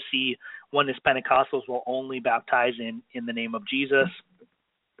 You tend to see oneness Pentecostals will only baptize in the name of Jesus.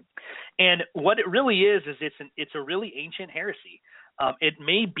 And what it really is it's a really ancient heresy. It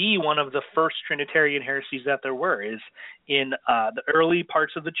may be one of the first Trinitarian heresies that there were. Is in the early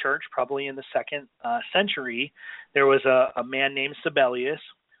parts of the church, probably in the second century, there was a man named Pellews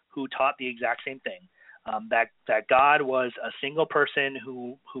who taught the exact same thing. That God was a single person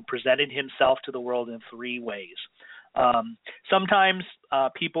who presented himself to the world in three ways. Sometimes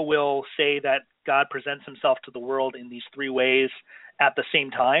people will say that God presents himself to the world in these three ways at the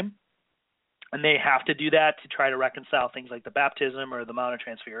same time, and they have to do that to try to reconcile things like the baptism or the Mount of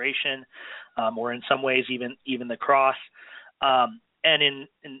Transfiguration, or in some ways even the cross. And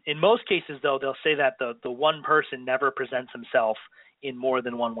in most cases, though, they'll say that the one person never presents himself in more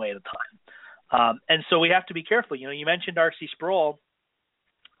than one way at a time. And so we have to be careful. You mentioned R.C. Sproul.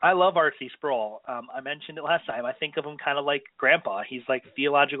 I love R.C. Sproul. I mentioned it last time. I think of him kind of like Grandpa. He's like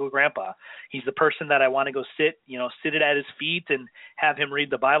theological Grandpa. He's the person that I want to go sit at his feet and have him read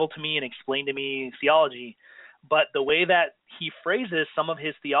the Bible to me and explain to me theology. But the way that he phrases some of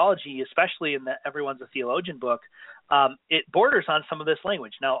his theology, especially in the Everyone's a Theologian book, it borders on some of this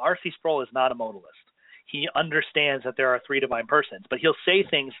language. Now, R.C. Sproul is not a modalist. He understands that there are three divine persons, but he'll say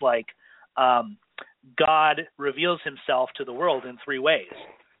things like, God reveals himself to the world in three ways.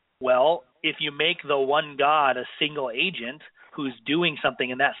 Well, if you make the one God a single agent who's doing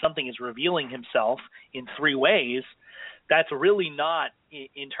something, and that something is revealing himself in three ways, that's really not,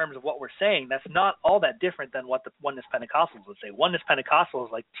 in terms of what we're saying, that's not all that different than what the Oneness Pentecostals would say. Oneness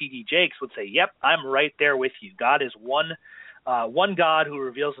Pentecostals like T.D. Jakes would say, yep, I'm right there with you. God is one God who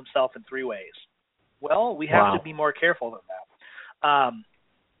reveals himself in three ways. Well, we have to be more careful than that.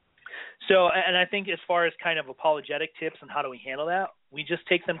 So, and I think as far as kind of apologetic tips and how do we handle that, we just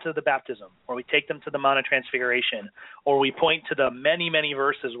take them to the baptism, or we take them to the Mount of Transfiguration, or we point to the many, many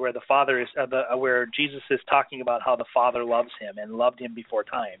verses where the Father is, where Jesus is talking about how the Father loves him and loved him before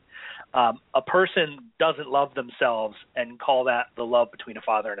time. A person doesn't love themselves and call that the love between a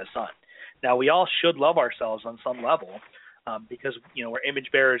father and a son. Now, we all should love ourselves on some level, because we're image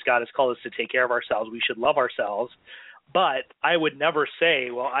bearers. God has called us to take care of ourselves. We should love ourselves. But I would never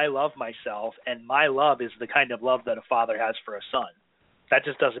say, well, I love myself, and my love is the kind of love that a father has for a son. That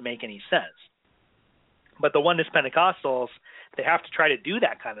just doesn't make any sense. But the Oneness Pentecostals, they have to try to do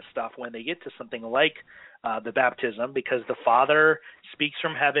that kind of stuff when they get to something like the baptism, because the Father speaks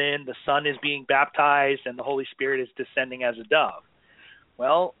from heaven, the Son is being baptized, and the Holy Spirit is descending as a dove.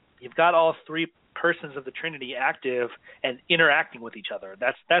 Well, you've got all three persons of the Trinity active and interacting with each other.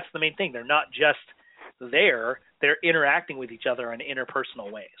 That's the main thing. They're not just there, they're interacting with each other in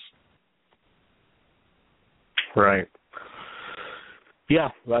interpersonal ways. Right. Yeah,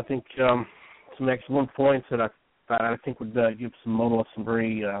 I think some excellent points that I think would give some modalists some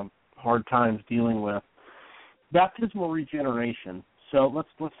very hard times dealing with. Baptismal regeneration. So let's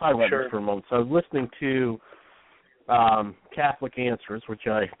talk about this for a moment. So I was listening to Catholic Answers, which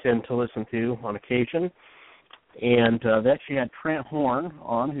I tend to listen to on occasion, and they actually had Trent Horn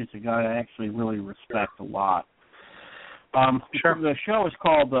on, who's a guy I actually really respect a lot. The show is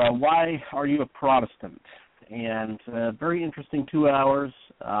called Why Are You a Protestant? And very interesting 2 hours.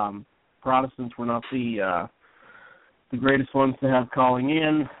 Protestants were not the greatest ones to have calling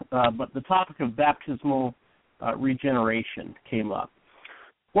in, but the topic of baptismal regeneration came up.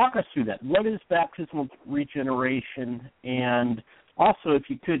 Walk us through that. What is baptismal regeneration, and also, if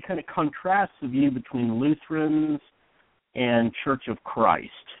you could kind of contrast the view between Lutherans and Church of Christ,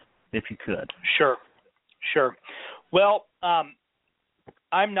 if you could. Sure. Well,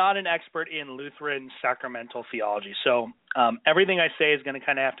 I'm not an expert in Lutheran sacramental theology, so everything I say is going to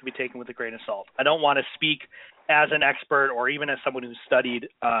kind of have to be taken with a grain of salt. I don't want to speak as an expert or even as someone who's studied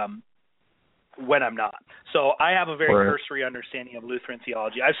when I'm not. So I have a very cursory understanding of Lutheran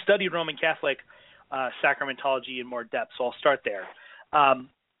theology. I've studied Roman Catholic sacramentology in more depth, so I'll start there.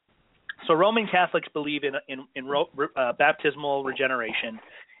 So Roman Catholics believe in baptismal regeneration,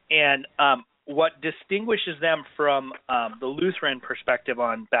 and what distinguishes them from the Lutheran perspective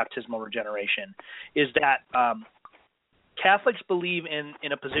on baptismal regeneration is that Catholics believe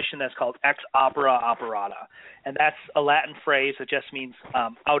in a position that's called ex opere operata, and that's a Latin phrase that just means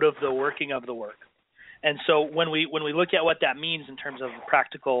out of the working of the work. And so when we look at what that means in terms of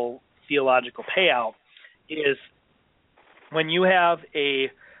practical theological payout, is when you have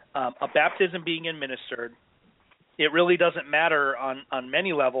a baptism being administered, it really doesn't matter on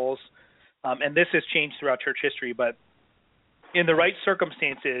many levels, and this has changed throughout church history, but in the right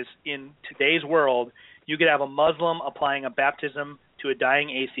circumstances in today's world, you could have a Muslim applying a baptism to a dying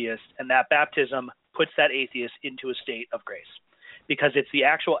atheist, and that baptism puts that atheist into a state of grace, because it's the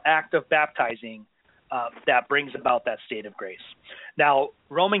actual act of baptizing that brings about that state of grace. Now,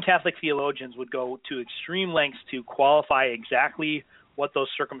 Roman Catholic theologians would go to extreme lengths to qualify exactly what those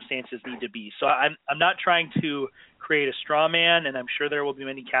circumstances need to be. So I'm not trying to create a straw man, and I'm sure there will be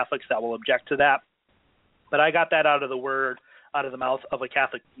many Catholics that will object to that. But I got that out of the mouth of a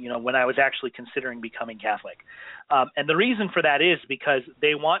Catholic, when I was actually considering becoming Catholic. And the reason for that is because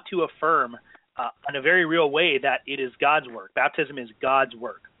they want to affirm in a very real way that it is God's work. Baptism is God's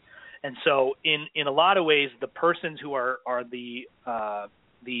work. And so in a lot of ways, the persons who are the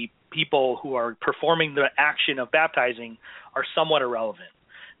people who are performing the action of baptizing are somewhat irrelevant.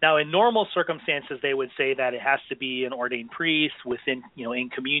 Now, in normal circumstances, they would say that it has to be an ordained priest within, in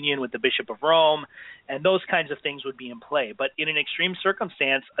communion with the Bishop of Rome, and those kinds of things would be in play. But in an extreme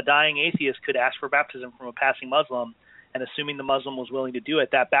circumstance, a dying atheist could ask for baptism from a passing Muslim, and assuming the Muslim was willing to do it,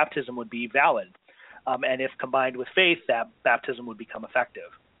 that baptism would be valid. And if combined with faith, that baptism would become effective.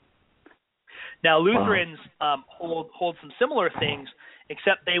 Now, Lutherans hold some similar things,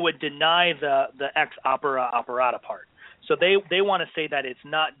 except they would deny the ex opere operata part. So they want to say that it's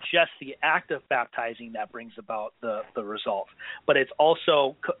not just the act of baptizing that brings about the result, but it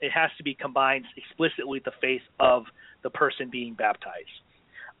has to be combined explicitly with the faith of the person being baptized.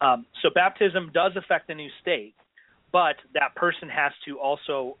 So baptism does affect the new state, but that person has to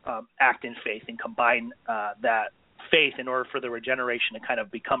also act in faith and combine that faith in order for the regeneration to kind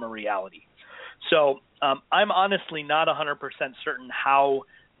of become a reality. So I'm honestly not 100% certain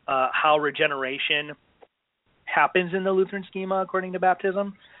how regeneration happens in the Lutheran schema according to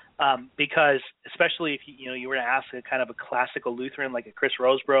baptism, because especially if you were to ask a kind of a classical Lutheran like a Chris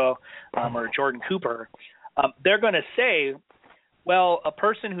Roseborough or Jordan Cooper, they're going to say, well, a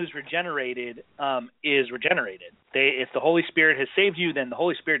person who's regenerated is regenerated. If the Holy Spirit has saved you, then the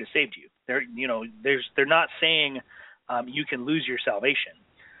Holy Spirit has saved you. They're not saying you can lose your salvation.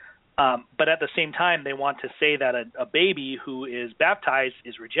 But at the same time, they want to say that a baby who is baptized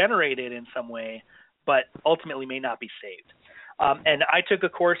is regenerated in some way, but ultimately may not be saved. And I took a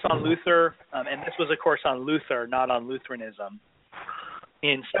course on Luther, and this was a course on Luther, not on Lutheranism,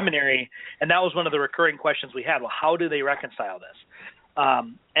 in seminary, and that was one of the recurring questions we had. Well, how do they reconcile this?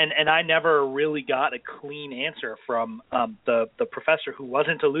 And I never really got a clean answer from the professor who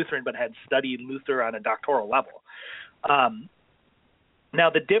wasn't a Lutheran but had studied Luther on a doctoral level. Now,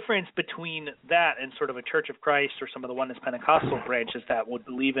 the difference between that and sort of a Church of Christ or some of the Oneness Pentecostal branches that would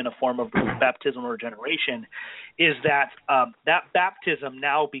believe in a form of baptismal regeneration is that that baptism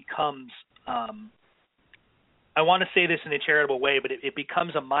now becomes, I want to say this in a charitable way, but it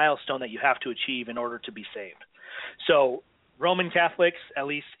becomes a milestone that you have to achieve in order to be saved. So Roman Catholics, at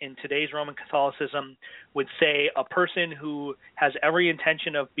least in today's Roman Catholicism, would say a person who has every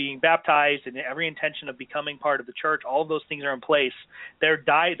intention of being baptized and every intention of becoming part of the church, all of those things are in place. They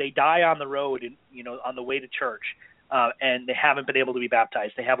die on the road, on the way to church, and they haven't been able to be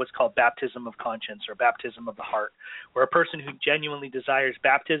baptized. They have what's called baptism of conscience or baptism of the heart, where a person who genuinely desires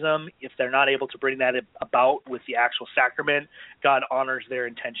baptism, if they're not able to bring that about with the actual sacrament, God honors their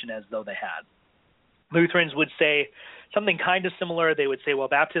intention as though they had. Lutherans would say something kind of similar. They would say, well,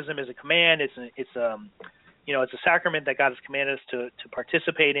 baptism is a command. It's a sacrament that God has commanded us to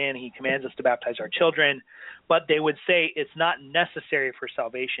participate in. He commands us to baptize our children, but they would say it's not necessary for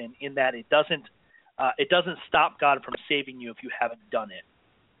salvation in that it doesn't stop God from saving you if you haven't done it.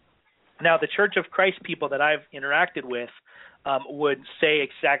 Now, the Church of Christ people that I've interacted with would say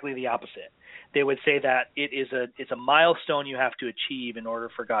exactly the opposite. They would say that it's a milestone you have to achieve in order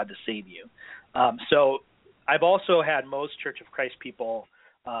for God to save you. So I've also had most Church of Christ people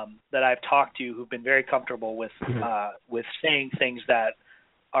that I've talked to who've been very comfortable with saying things that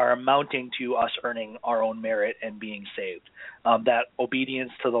are amounting to us earning our own merit and being saved. That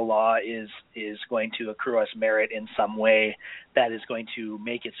obedience to the law is going to accrue us merit in some way that is going to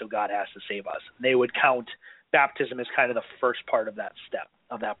make it so God has to save us. They would count baptism as kind of the first part of that step,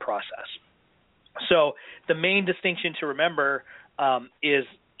 of that process. So the main distinction to remember is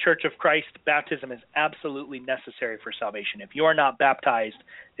Church of Christ, baptism is absolutely necessary for salvation. If you are not baptized,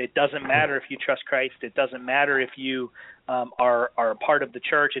 it doesn't matter if you trust Christ. It doesn't matter if you are a part of the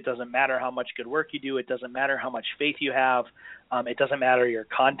church. It doesn't matter how much good work you do. It doesn't matter how much faith you have. It doesn't matter your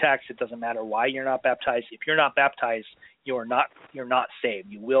contacts. It doesn't matter why you're not baptized. If you're not baptized, you're not saved.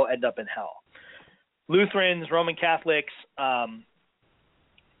 You will end up in hell. Lutherans, Roman Catholics,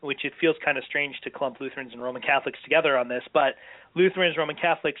 which it feels kind of strange to clump Lutherans and Roman Catholics together on this, but Lutherans, Roman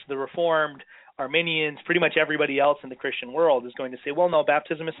Catholics, the Reformed, Arminians, pretty much everybody else in the Christian world is going to say, well, no,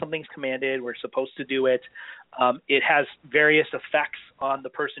 baptism is something's commanded. We're supposed to do it. It has various effects on the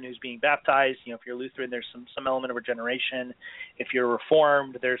person who's being baptized. You know, if you're Lutheran, there's some element of regeneration. If you're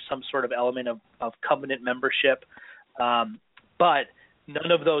Reformed, there's some sort of element of covenant membership. But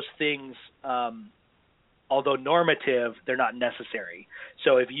none of those things, although normative, they're not necessary.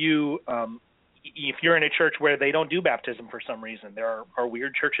 So if you're in a church where they don't do baptism for some reason, there are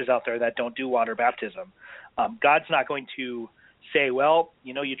weird churches out there that don't do water baptism. God's not going to say, well,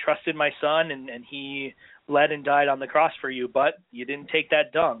 you know, you trusted my son and he bled and died on the cross for you, but you didn't take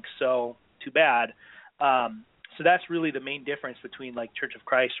that dunk, so too bad. So that's really the main difference between like Church of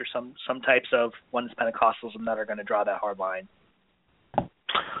Christ or some types of Oneness Pentecostalism that are going to draw that hard line.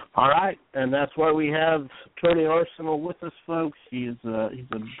 All right, and that's why we have Tony Arsenal with us, folks. He's a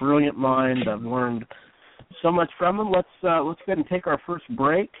brilliant mind. I've learned so much from him. Let's go ahead and take our first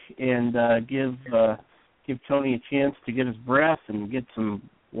break and give Tony a chance to get his breath and get some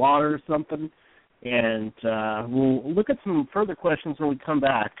water or something. And we'll look at some further questions when we come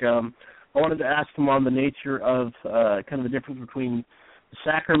back. I wanted to ask him on the nature of kind of the difference between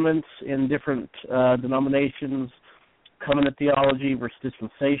sacraments in different denominations, covenant theology versus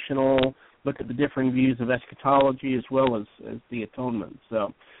dispensational, look at the differing views of eschatology as well as the atonement.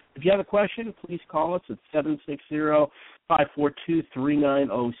 So if you have a question, please call us at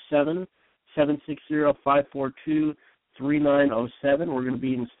 760-542-3907, 760-542-3907. We're going to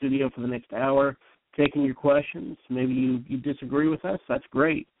be in the studio for the next hour taking your questions. Maybe you disagree with us. That's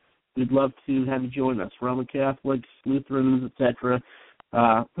great. We'd love to have you join us. Roman Catholics, Lutherans, etc.,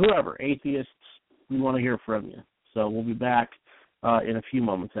 whoever, atheists, we want to hear from you. So we'll be back in a few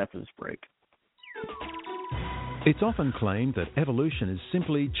moments after this break. It's often claimed that evolution is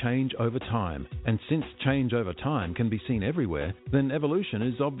simply change over time, and since change over time can be seen everywhere, then evolution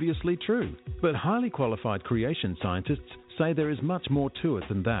is obviously true. But highly qualified creation scientists say there is much more to it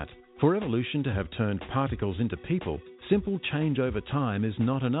than that. For evolution to have turned particles into people, simple change over time is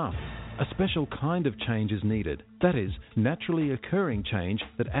not enough. A special kind of change is needed. That is, naturally occurring change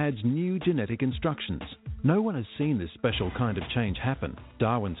that adds new genetic instructions. No one has seen this special kind of change happen.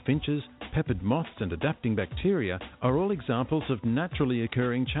 Darwin's finches, peppered moths and adapting bacteria are all examples of naturally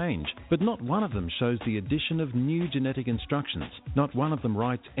occurring change, but not one of them shows the addition of new genetic instructions. Not one of them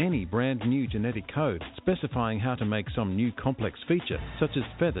writes any brand new genetic code specifying how to make some new complex feature, such as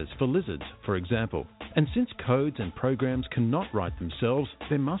feathers for lizards, for example. And since codes and programs cannot write themselves,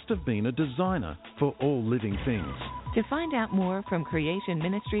 there must have been a designer for all living things. To find out more from Creation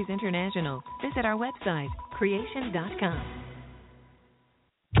Ministries International, visit our website, creation.com.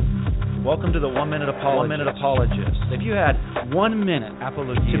 Welcome to the 1 Minute Apologist. If you had 1 minute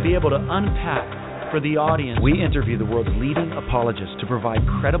to be able to unpack for the audience, we interview the world's leading apologists to provide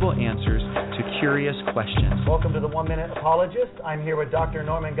credible answers to curious questions. Welcome to the 1 Minute Apologist. I'm here with Dr.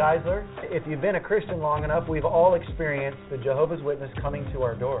 Norman Geisler. If you've been a Christian long enough, we've all experienced the Jehovah's Witness coming to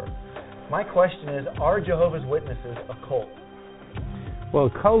our door. My question is, are Jehovah's Witnesses a cult? Well, a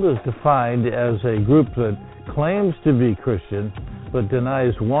cult is defined as a group that claims to be Christian but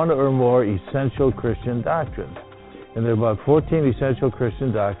denies one or more essential Christian doctrines. And there are about 14 essential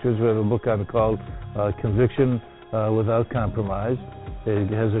Christian doctrines. We have a book on it called Conviction Without Compromise. It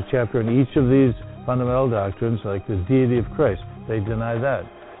has a chapter in each of these fundamental doctrines, like the deity of Christ. They deny that.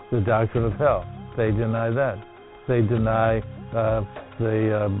 The doctrine of hell. They deny that. They deny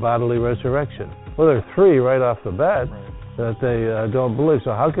the bodily resurrection. Well, there are three right off the bat that they don't believe.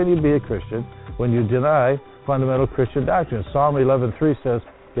 So how can you be a Christian when you deny fundamental Christian doctrine? Psalm 11:3 says,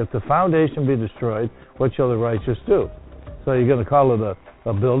 If the foundation be destroyed, what shall the righteous do? So you're going to call it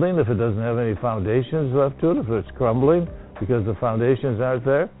a building if it doesn't have any foundations left to it, if it's crumbling because the foundations aren't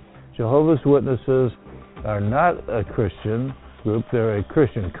there? Jehovah's Witnesses are not a Christian group. They're a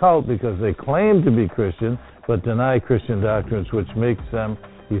Christian cult because they claim to be Christian but deny Christian doctrines, which makes them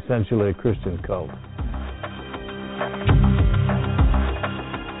essentially a Christian cult.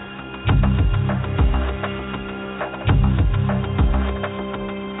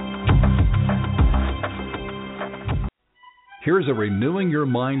 Here's a Renewing Your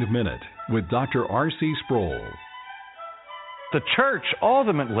Mind Minute with Dr. R.C. Sproul. The church,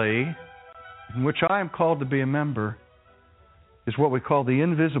 ultimately, in which I am called to be a member, is what we call the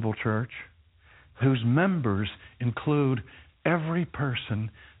invisible church, whose members include every person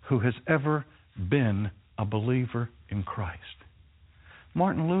who has ever been a believer in Christ.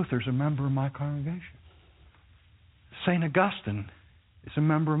 Martin Luther's a member of my congregation. St. Augustine is a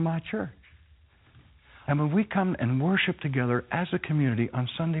member of my church. And when we come and worship together as a community on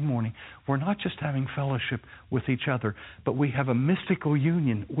Sunday morning, we're not just having fellowship with each other, but we have a mystical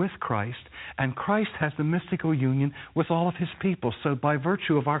union with Christ, and Christ has the mystical union with all of His people. So by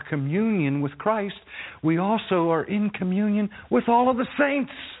virtue of our communion with Christ, we also are in communion with all of the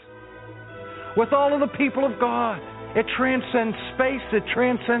saints, with all of the people of God. It transcends space, it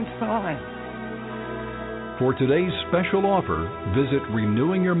transcends time. For today's special offer, visit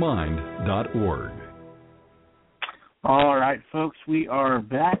renewingyourmind.org. All right, folks, we are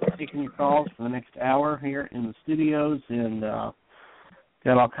back taking your calls for the next hour here in the studios, and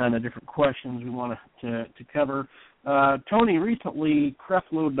got all kind of different questions we want to cover. Tony, recently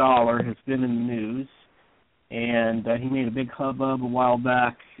Creflo Dollar has been in the news, and he made a big hubbub a while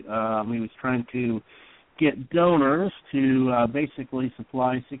back. He was trying to get donors to basically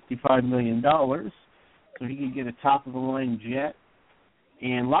supply $65 million so he could get a top-of-the-line jet,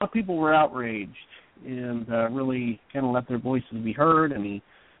 and a lot of people were outraged and really kind of let their voices be heard, and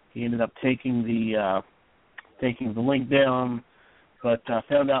he ended up taking the link down, but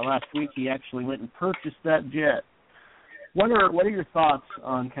found out last week he actually went and purchased that jet. What are your thoughts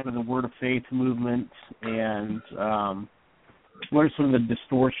on kind of the Word of Faith movement, and what are some of the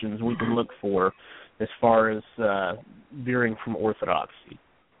distortions we can look for as far as veering from orthodoxy?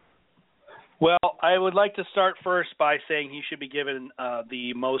 Well, I would like to start first by saying he should be given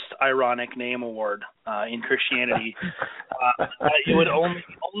the most ironic name award in Christianity. It would only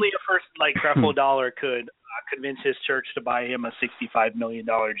a person like Creflo Dollar could convince his church to buy him a $65 million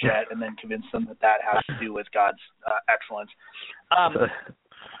jet and then convince them that has to do with God's excellence.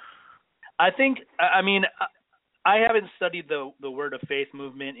 I haven't studied the Word of Faith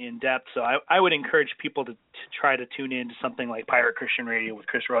movement in depth, so I would encourage people to try to tune in to something like Pirate Christian Radio with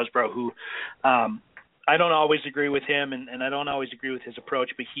Chris Rosebrough, who I don't always agree with him, and I don't always agree with his approach,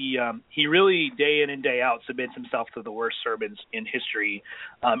 but he really day in and day out submits himself to the worst sermons in history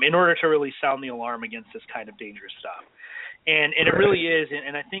in order to really sound the alarm against this kind of dangerous stuff. And it really is,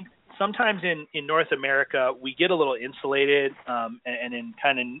 and I think sometimes in North America we get a little insulated, and in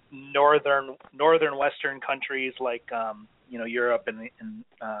kind of northern Western countries like Europe and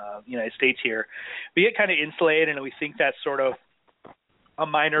United States here, we get kind of insulated and we think that's sort of a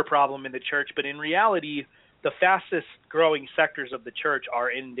minor problem in the church. But in reality, the fastest growing sectors of the church are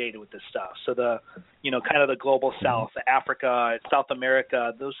inundated with this stuff. So the kind of the global South, Africa, South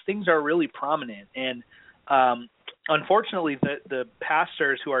America, those things are really prominent. And unfortunately, the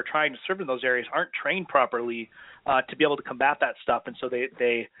pastors who are trying to serve in those areas aren't trained properly to be able to combat that stuff, and so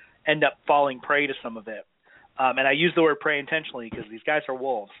they end up falling prey to some of it. And I use the word prey intentionally because these guys are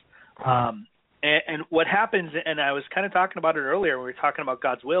wolves. And what happens, and I was kind of talking about it earlier when we were talking about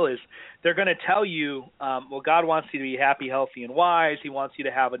God's will, is they're going to tell you, well, God wants you to be happy, healthy, and wise. He wants you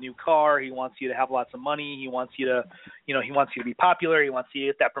to have a new car. He wants you to have lots of money. He wants you to, he wants you to be popular. He wants you to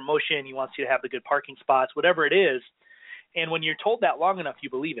get that promotion. He wants you to have the good parking spots, whatever it is. And when you're told that long enough, you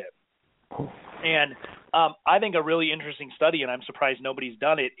believe it. And I think a really interesting study, and I'm surprised nobody's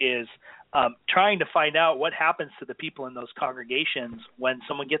done it, is trying to find out what happens to the people in those congregations when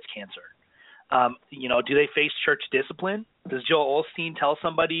someone gets cancer. Do they face church discipline? Does Joel Osteen tell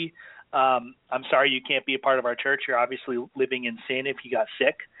somebody, I'm sorry, you can't be a part of our church. You're obviously living in sin if you got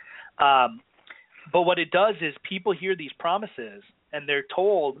sick. But what it does is people hear these promises and they're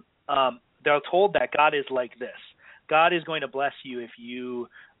told that God is like this. God is going to bless you if you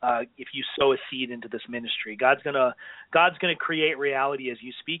sow a seed into this ministry. God's gonna create reality as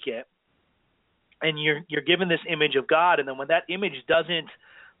you speak it. And you're given this image of God, and then when that image doesn't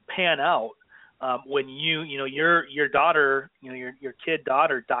pan out, when your daughter, your kid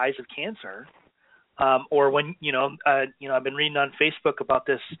daughter dies of cancer, Or when I've been reading on Facebook about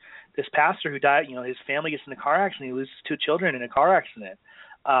this pastor who died. His family gets in a car accident. He loses 2 children in a car accident.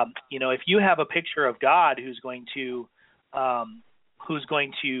 If you have a picture of God who's going to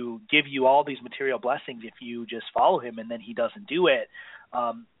give you all these material blessings if you just follow him, and then he doesn't do it,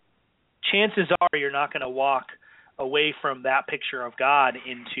 chances are you're not going to walk away from that picture of God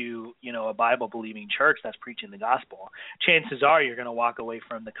into, a Bible-believing church that's preaching the gospel. Chances are you're going to walk away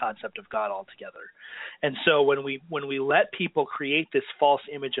from the concept of God altogether. And so when we let people create this false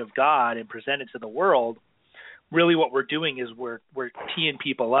image of God and present it to the world, really what we're doing is we're teeing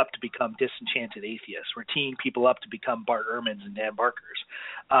people up to become disenchanted atheists. We're teeing people up to become Bart Ehrmans and Dan Barkers.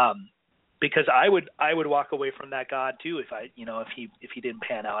 Because I would walk away from that God too if he didn't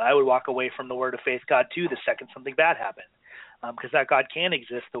pan out. I would walk away from the Word of Faith God too the second something bad happened, because that God can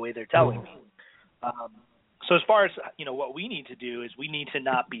exist the way they're telling me. So as far as what we need to do is we need to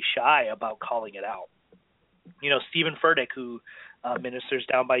not be shy about calling it out. Stephen Furtick, who ministers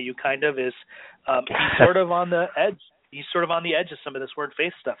down by you, is he's sort of on the edge. He's sort of on the edge of some of this Word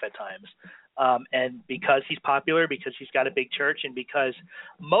Faith stuff at times. And because he's popular, because he's got a big church, and because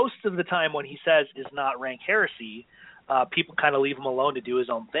most of the time what he says is not rank heresy, people kind of leave him alone to do his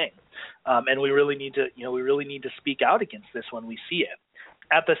own thing. And we really need to speak out against this when we see it.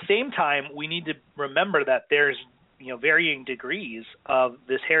 At the same time, we need to remember that there's varying degrees of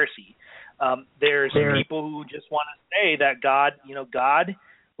this heresy. There's people who just want to say that God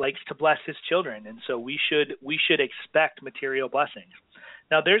likes to bless his children, and so we should expect material blessings.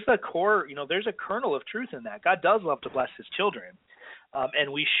 Now, there's a core, there's a kernel of truth in that. God does love to bless his children,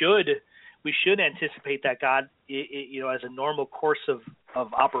 and we should anticipate that God, as a normal course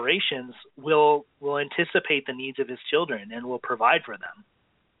of operations, will anticipate the needs of his children and will provide for them.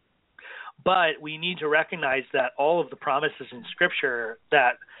 But we need to recognize that all of the promises in Scripture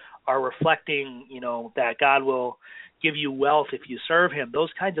that are reflecting, that God will give you wealth if you serve him, those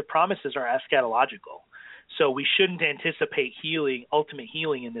kinds of promises are eschatological. So we shouldn't anticipate ultimate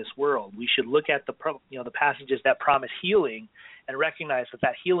healing in this world. We should look at the passages that promise healing and recognize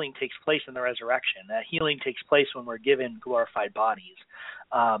that healing takes place in the resurrection. That healing takes place when we're given glorified bodies.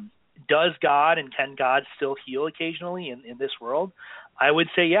 Does God and can God still heal occasionally in this world? I would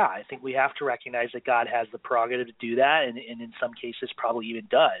say, yeah. I think we have to recognize that God has the prerogative to do that, and in some cases probably even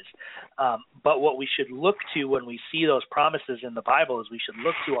does. But what we should look to when we see those promises in the Bible is we should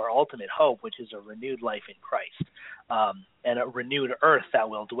look to our ultimate hope, which is a renewed life in Christ, and a renewed earth that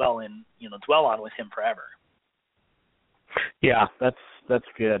we'll dwell on with him forever. Yeah, that's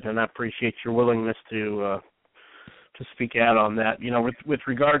good, and I appreciate your willingness to speak out on that. With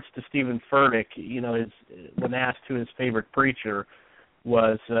regards to Stephen Furtick, when asked who his favorite preacher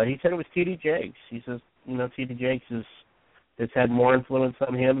was, he said it was T.D. Jakes. He says, T.D. Jakes has had more influence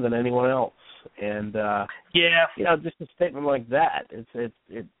on him than anyone else, and just a statement like that,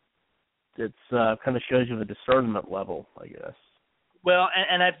 it's kind of shows you the discernment level, I guess. Well,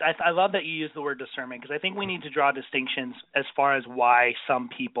 and I love that you use the word discernment, because I think we need to draw distinctions as far as why some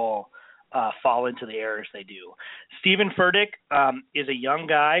people fall into the errors they do. Stephen Furtick is a young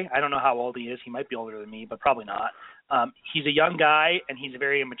guy. I don't know how old he is. He might be older than me, but probably not. He's a young guy, and he's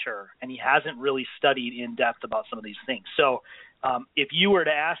very immature, and he hasn't really studied in depth about some of these things. So if you were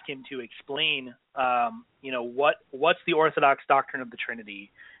to ask him to explain, what's the Orthodox doctrine of the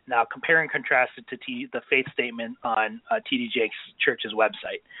Trinity, now compare and contrast it to the faith statement on T.D. Jakes' church's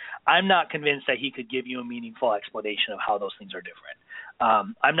website, I'm not convinced that he could give you a meaningful explanation of how those things are different.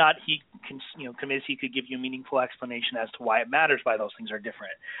 I'm not convinced he could give you a meaningful explanation as to why it matters why those things are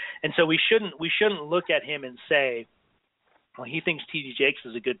different. And so we shouldn't look at him and say, well, he thinks T.D. Jakes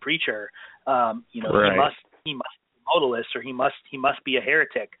is a good preacher. Right. He must be a modalist, or he must be a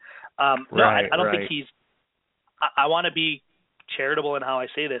heretic. No, I don't think he's. I want to be charitable in how I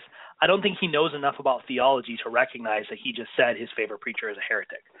say this. I don't think he knows enough about theology to recognize that he just said his favorite preacher is a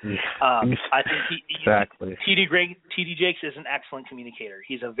heretic. I think exactly. T.D. Jakes is an excellent communicator.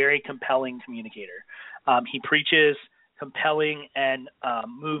 He's a very compelling communicator. He preaches compelling and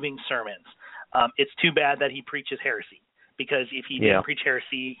moving sermons. It's too bad that he preaches heresy, because if he didn't preach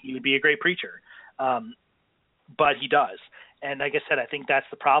heresy, he would be a great preacher. But he does. And like I said, I think that's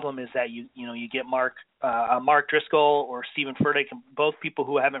the problem, is that you get Mark Driscoll or Stephen Furtick, both people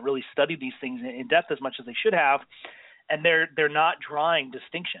who haven't really studied these things in depth as much as they should have, and they're not drawing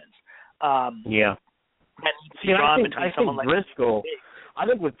distinctions. I think Driscoll. I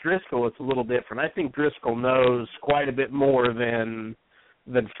think with Driscoll it's a little different. I think Driscoll knows quite a bit more than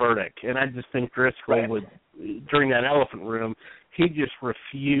Furtick, and I just think Driscoll would, during that elephant room, he just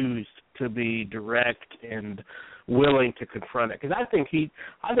refused to be direct and willing to confront it. Because I think he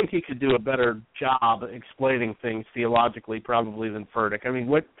could do a better job explaining things theologically probably than Furtick. I mean,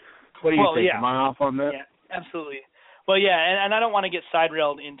 what do you think? Yeah. Am I off on that? Yeah, absolutely. Well, yeah, and I don't want to get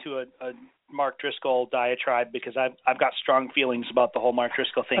side-railed into a Mark Driscoll diatribe because I've got strong feelings about the whole Mark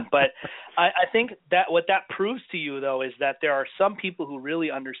Driscoll thing. But I think that what that proves to you, though, is that there are some people who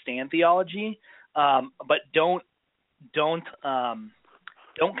really understand theology, but don't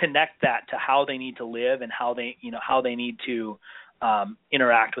connect that to how they need to live and how they need to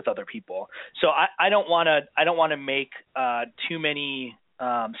interact with other people. So I don't want to make too many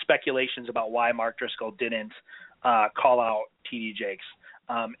speculations about why Mark Driscoll didn't call out T.D. Jakes.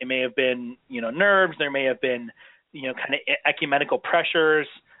 It may have been, nerves. There may have been, kind of ecumenical pressures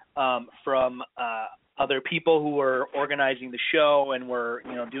from other people who were organizing the show and were,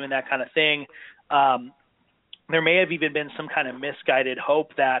 doing that kind of thing. There may have even been some kind of misguided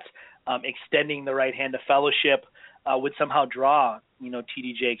hope that extending the right hand of fellowship would somehow draw,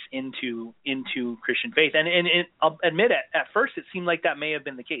 T.D. Jakes into Christian faith. And I'll admit it, at first it seemed like that may have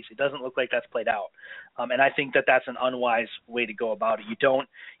been the case. It doesn't look like that's played out. And I think that that's an unwise way to go about it. You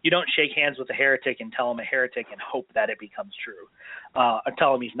don't shake hands with a heretic and tell him a heretic and hope that it becomes true. Or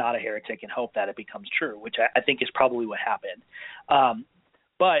tell him he's not a heretic and hope that it becomes true, which I think is probably what happened.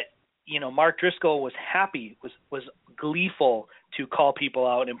 But Mark Driscoll was happy, was gleeful to call people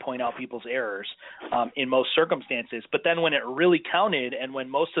out and point out people's errors in most circumstances. But then when it really counted, and when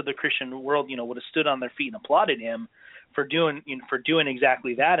most of the Christian world, would have stood on their feet and applauded him for doing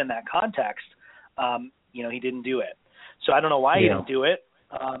exactly that in that context, he didn't do it. So I don't know why he didn't do it.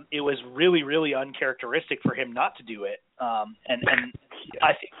 It was really, really uncharacteristic for him not to do it. And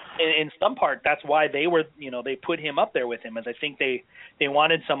I think in some part that's why they were, they put him up there with him, as I think they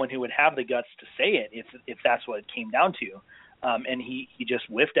wanted someone who would have the guts to say it if that's what it came down to. And he just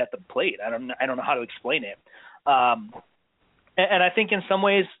whiffed at the plate. I don't know how to explain it. And I think in some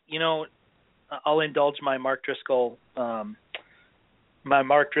ways, I'll indulge my Mark Driscoll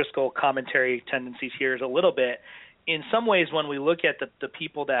commentary tendencies here a little bit. In some ways, when we look at the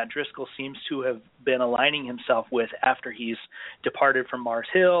people that Driscoll seems to have been aligning himself with after he's departed from Mars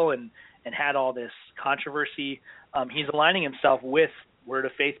Hill and had all this controversy, he's aligning himself with Word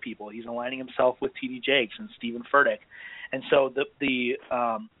of Faith people. He's aligning himself with T.D. Jakes and Stephen Furtick. And so the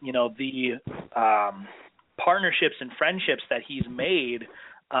partnerships and friendships that he's made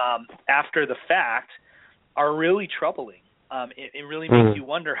after the fact are really troubling. It really makes you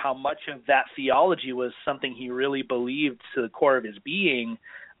wonder how much of that theology was something he really believed to the core of his being,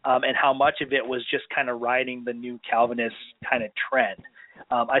 and how much of it was just kind of riding the new Calvinist kind of trend.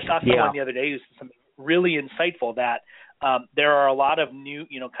 I saw someone the other day who said something really insightful, that there are a lot of new,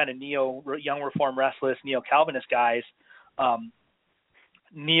 kind of young Reform restless, neo-Calvinist guys.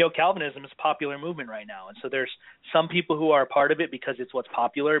 Neo-Calvinism is a popular movement right now. And so there's some people who are a part of it because it's what's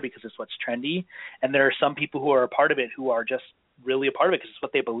popular, because it's what's trendy. And there are some people who are a part of it who are just really a part of it because it's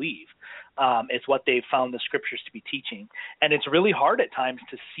what they believe. It's what they've found the scriptures to be teaching. And it's really hard at times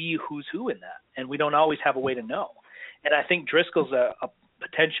to see who's who in that. And we don't always have a way to know. And I think Driscoll's a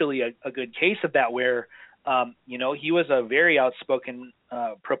potentially a good case of that, where, he was a very outspoken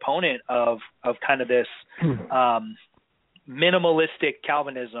proponent of kind of this minimalistic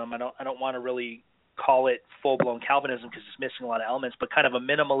Calvinism. I don't want to really call it full-blown Calvinism because it's missing a lot of elements, but kind of a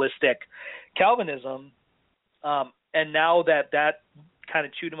minimalistic Calvinism. And now that kind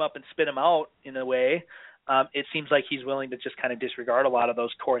of chewed him up and spit him out in a way, it seems like he's willing to just kind of disregard a lot of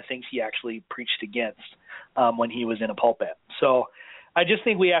those core things he actually preached against when he was in a pulpit. So I just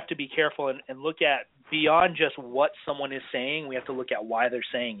think we have to be careful and look at beyond just what someone is saying. We have to look at why they're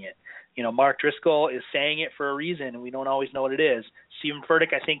saying it. Mark Driscoll is saying it for a reason, and we don't always know what it is. Stephen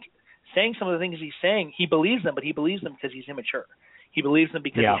Furtick, I think, saying some of the things he's saying, he believes them, but he believes them because he's immature. He believes them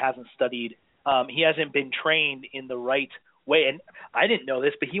because he hasn't studied. He hasn't been trained in the right way. And I didn't know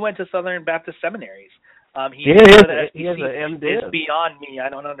this, but he went to Southern Baptist seminaries. He has an MD. It's beyond me. I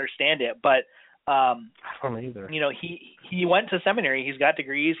don't understand it, but I don't either. He went to seminary. He's got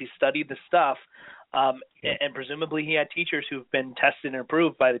degrees. He studied the stuff. And presumably he had teachers who've been tested and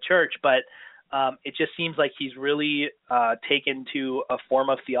approved by the church, but it just seems like he's really taken to a form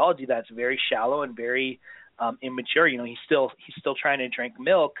of theology that's very shallow and very immature. He's still trying to drink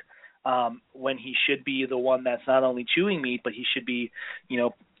milk when he should be the one that's not only chewing meat, but he should be,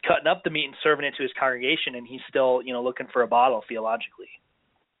 cutting up the meat and serving it to his congregation, and he's still, looking for a bottle theologically.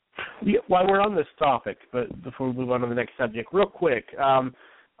 Yeah, while we're on this topic, but before we move on to the next subject, real quick,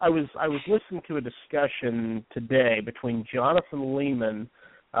 I was listening to a discussion today between Jonathan Lehman,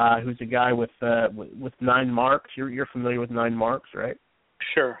 who's a guy with 9 marks. You're familiar with 9 marks, right?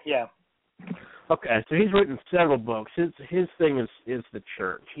 Sure. Yeah. Okay, so he's written several books. His thing is the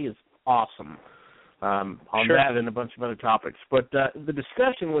church. He is awesome on that and a bunch of other topics. But the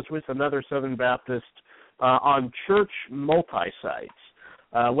discussion was with another Southern Baptist on church multi-sites,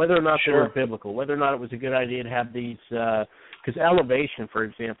 whether or not they were biblical, whether or not it was a good idea to have these, because Elevation, for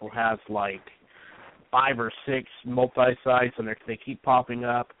example, has like 5 or 6 multi-sites, and they keep popping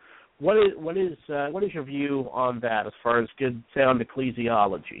up. What is your view on that as far as good sound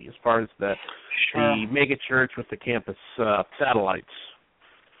ecclesiology, as far as the mega church with the campus satellites?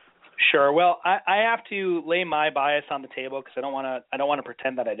 Sure. Well, I have to lay my bias on the table because I don't want to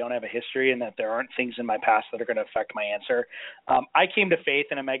pretend that I don't have a history and that there aren't things in my past that are going to affect my answer. I came to faith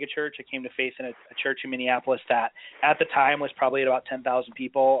in a megachurch. I came to faith in a church in Minneapolis that at the time was probably at about 10,000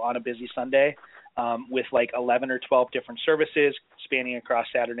 people on a busy Sunday, with like 11 or 12 different services spanning across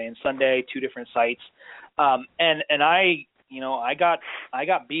Saturday and Sunday, 2 different sites. And I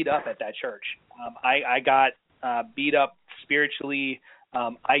got beat up at that church. I got beat up spiritually.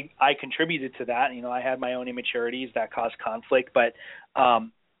 I contributed to that. I had my own immaturities that caused conflict, but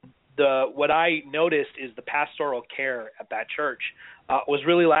what I noticed is the pastoral care at that church was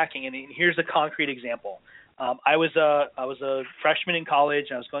really lacking. And here's a concrete example. I was a freshman in college,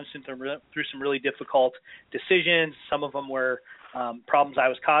 and I was going through some really difficult decisions. Some of them were problems I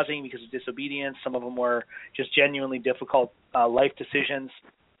was causing because of disobedience. Some of them were just genuinely difficult life decisions.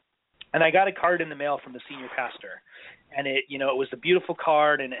 And I got a card in the mail from the senior pastor. And it was a beautiful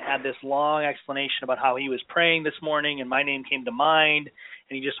card, and it had this long explanation about how he was praying this morning, and my name came to mind,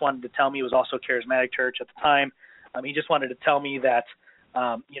 and he just wanted to tell me, it was also a charismatic church at the time. He just wanted to tell me that,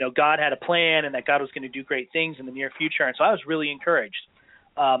 God had a plan and that God was going to do great things in the near future. And so I was really encouraged.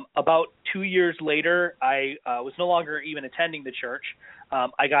 About 2 years later, I was no longer even attending the church.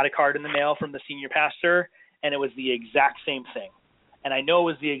 I got a card in the mail from the senior pastor, and it was the exact same thing. And I know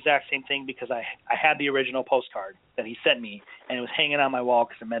it was the exact same thing because I had the original postcard that he sent me, and it was hanging on my wall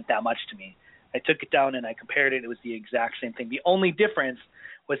because it meant that much to me. I took it down and I compared it. It was the exact same thing. The only difference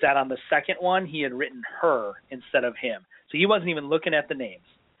was that on the second one, he had written her instead of him. So he wasn't even looking at the names.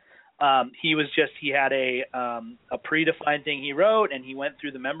 He had a predefined thing he wrote, and he went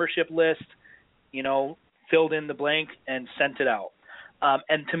through the membership list, filled in the blank and sent it out.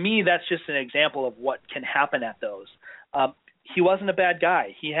 And to me, that's just an example of what can happen at those. He wasn't a bad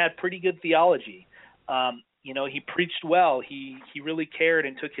guy. He had pretty good theology. He preached well. He really cared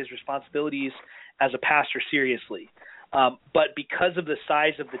and took his responsibilities as a pastor seriously. But because of the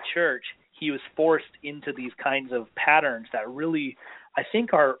size of the church, he was forced into these kinds of patterns that really, I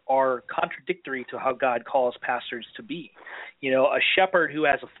think, are contradictory to how God calls pastors to be. A shepherd who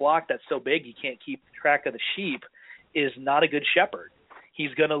has a flock that's so big he can't keep track of the sheep is not a good shepherd.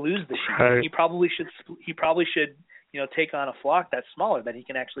 He's going to lose the sheep. Right. He probably should take on a flock that's smaller that he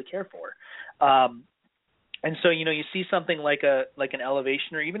can actually care for. And so, you see something like an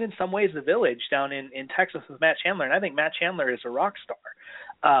Elevation, or even in some ways the Village down in Texas with Matt Chandler. And I think Matt Chandler is a rock star.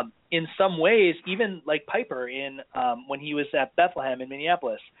 In some ways, even like Piper when he was at Bethlehem in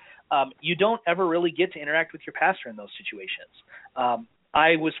Minneapolis, you don't ever really get to interact with your pastor in those situations.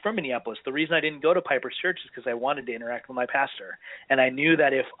 I was from Minneapolis. The reason I didn't go to Piper's church is because I wanted to interact with my pastor. And I knew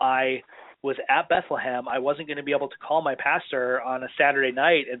that if I was at Bethlehem, I wasn't going to be able to call my pastor on a Saturday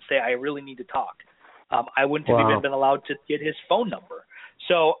night and say, I really need to talk. I wouldn't have even been allowed to get his phone number.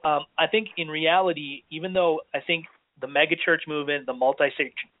 So I think in reality, even though I think the megachurch movement, the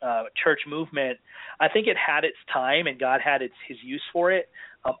multi-state church movement, I think it had its time and God had his use for it.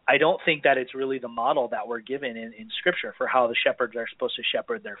 I don't think that it's really the model that we're given in Scripture for how the shepherds are supposed to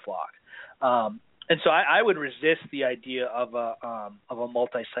shepherd their flock. And so I would resist the idea of a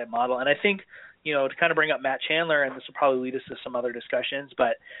multi-site model. And I think, to kind of bring up Matt Chandler, and this will probably lead us to some other discussions,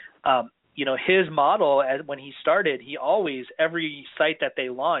 but his model, when he started, every site that they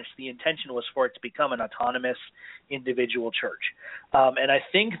launched, the intention was for it to become an autonomous individual church. And I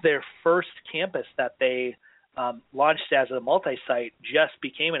think their first campus that they launched as a multi-site just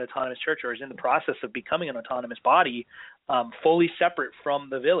became an autonomous church, or is in the process of becoming an autonomous body, fully separate from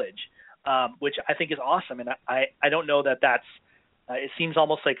the Village, which I think is awesome. And I don't know that that's it seems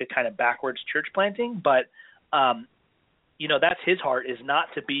almost like a kind of backwards church planting, but that's his heart, is not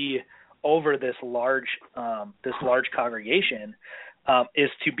to be over this large congregation, is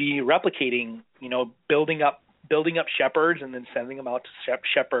to be replicating, building up shepherds and then sending them out to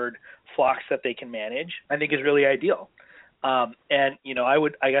shepherd flocks that they can manage, I think is really ideal. And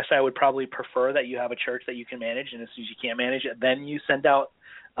I guess I would probably prefer that you have a church that you can manage, and as soon as you can't manage it, then you send out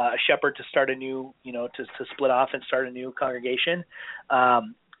a shepherd to start a new, to split off and start a new congregation.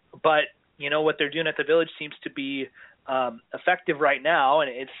 But what they're doing at the Village seems to be effective right now, and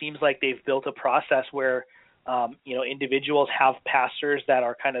it seems like they've built a process where individuals have pastors that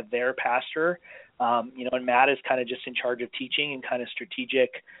are kind of their pastor, and Matt is kind of just in charge of teaching and kind of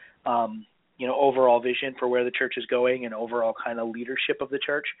strategic, overall vision for where the church is going and overall kind of leadership of the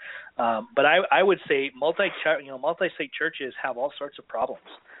church. But I would say multi-site churches have all sorts of problems.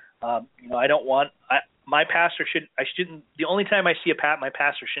 My pastor shouldn't. The only time I see my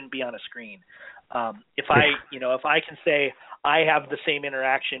pastor shouldn't be on a screen. If I can say I have the same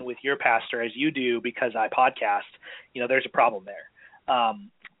interaction with your pastor as you do because I podcast, there's a problem there.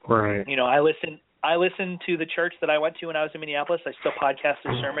 Right. I listen to the church that I went to when I was in Minneapolis. I still podcast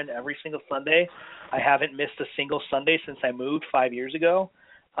a sermon every single Sunday. I haven't missed a single Sunday since I moved 5 years ago.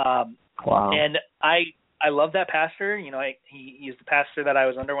 Wow. And I love that pastor. He's the pastor that I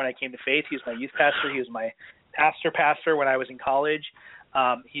was under when I came to faith. He was my youth pastor. He was my pastor when I was in college.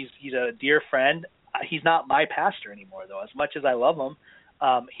 He's a dear friend. He's not my pastor anymore, though. As much as I love him,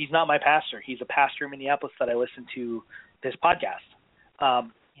 he's not my pastor. He's a pastor in Minneapolis that I listen to this podcast.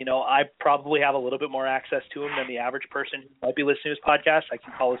 I probably have a little bit more access to him than the average person who might be listening to his podcast. I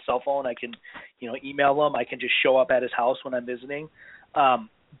can call his cell phone. I can, email him. I can just show up at his house when I'm visiting.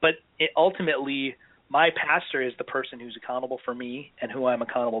 But ultimately, my pastor is the person who's accountable for me and who I'm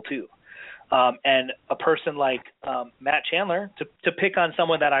accountable to. And a person like Matt Chandler, to pick on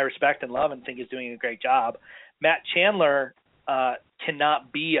someone that I respect and love and think is doing a great job, Matt Chandler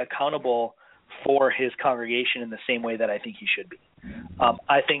cannot be accountable for his congregation in the same way that I think he should be.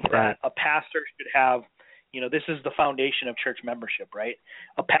 I think that a pastor should have, this is the foundation of church membership, right?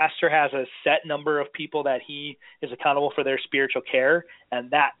 A pastor has a set number of people that he is accountable for their spiritual care,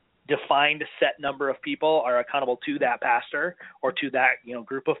 and that defined set number of people are accountable to that pastor or to that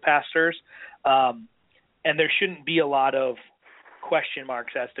group of pastors, and there shouldn't be a lot of question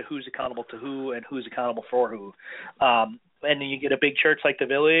marks as to who's accountable to who and who's accountable for who. And then you get a big church like the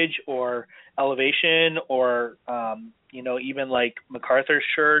Village or Elevation or even like MacArthur's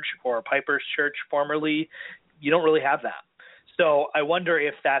church or Piper's church formerly, you don't really have that. So I wonder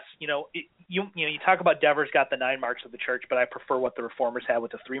if that's you talk about Devers got the 9 marks of the church, but I prefer what the Reformers had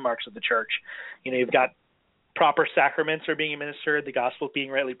with the 3 marks of the church. You've got proper sacraments are being administered, the gospel being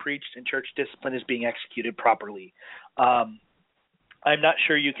rightly preached, and church discipline is being executed properly. I'm not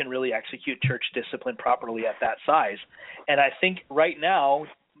sure you can really execute church discipline properly at that size. And I think right now,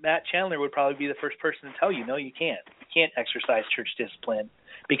 Matt Chandler would probably be the first person to tell you, no, you can't. You can't exercise church discipline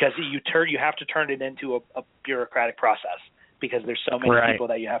because you have to turn it into a bureaucratic process because there's so many people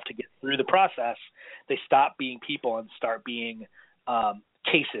that you have to get through the process. They stop being people and start being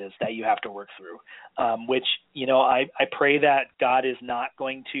cases that you have to work through, which, I pray that God is not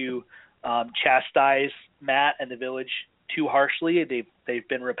going to chastise Matt and the Village too harshly. They've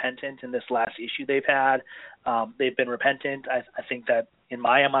been repentant in this last issue they've had. They've been repentant. I think that in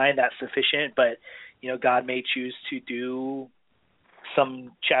my mind that's sufficient, but God may choose to do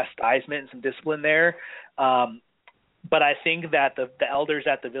some chastisement and some discipline there. But I think that the elders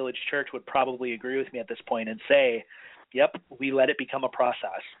at the Village Church would probably agree with me at this point and say, yep, we let it become a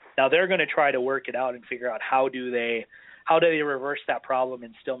process. Now they're going to try to work it out and figure out how do they reverse that problem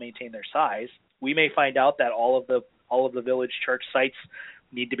and still maintain their size. We may find out that all of the Village Church sites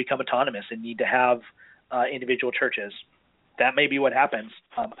need to become autonomous and need to have individual churches. That may be what happens.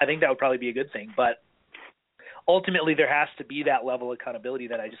 I think that would probably be a good thing, but ultimately there has to be that level of accountability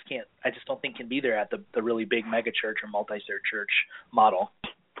that I just don't think can be there at the really big mega church or multi-site church model.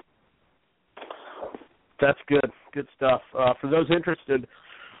 That's good stuff. For those interested,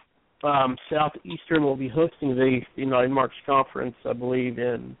 Southeastern will be hosting the United March Conference, I believe,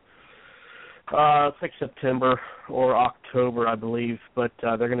 in it's like September or October, I believe, but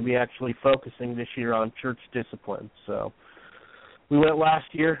they're going to be actually focusing this year on church discipline. So we went last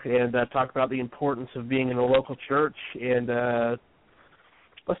year and talked about the importance of being in a local church, and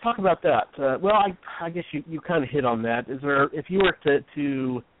let's talk about that. Well, I guess you kind of hit on that. Is there, if you were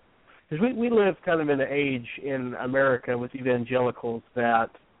to because we live kind of in an age in America with evangelicals that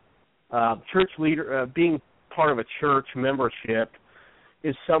church leader being part of a church membership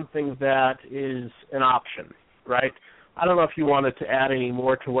is something that is an option, right? I don't know if you wanted to add any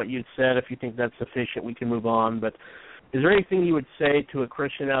more to what you'd said. If you think that's sufficient, we can move on. But is there anything you would say to a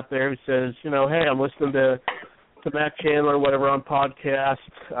Christian out there who says, hey, I'm listening to Matt Chandler, whatever, on podcasts,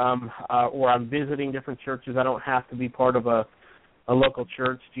 or I'm visiting different churches. I don't have to be part of a local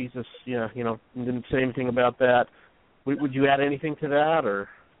church. Jesus, didn't say anything about that. Would you add anything to that, or?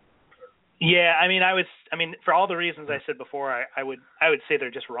 Yeah, for all the reasons I said before, I would say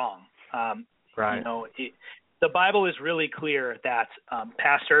they're just wrong. Right. the Bible is really clear that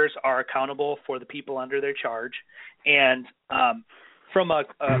pastors are accountable for the people under their charge, and from a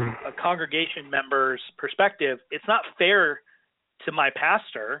congregation member's perspective, it's not fair to my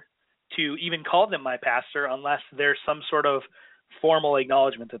pastor to even call them my pastor unless there's some sort of formal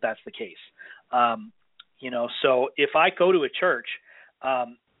acknowledgement that that's the case. So if I go to a church,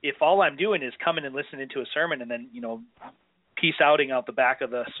 if all I'm doing is coming and listening to a sermon and then, peace outing out the back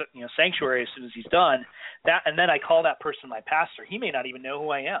of the sanctuary as soon as he's done, and then I call that person my pastor, he may not even know who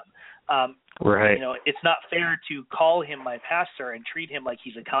I am. Right. It's not fair to call him my pastor and treat him like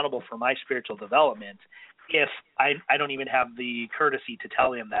he's accountable for my spiritual development if I don't even have the courtesy to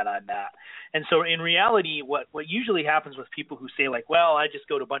tell him that I'm that. And so in reality, what usually happens with people who say like, well, I just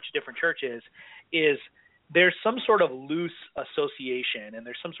go to a bunch of different churches, is there's some sort of loose association and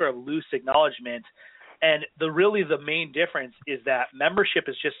there's some sort of loose acknowledgement. And the main difference is that membership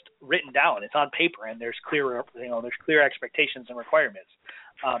is just written down. It's on paper, and there's clear expectations and requirements.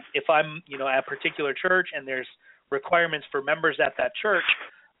 If I'm, at a particular church and there's requirements for members at that church,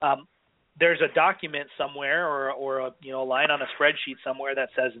 there's a document somewhere or a line on a spreadsheet somewhere that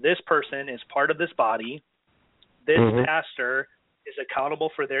says this person is part of this body. This pastor is accountable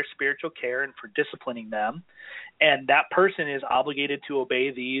for their spiritual care and for disciplining them, and that person is obligated to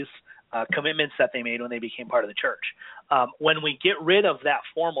obey these commitments that they made when they became part of the church. When we get rid of that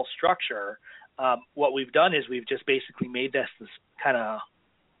formal structure, what we've done is we've just basically made this kind of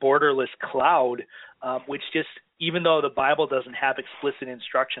borderless cloud, which just, even though the Bible doesn't have explicit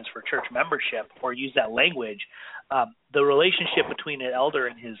instructions for church membership or use that language, the relationship between an elder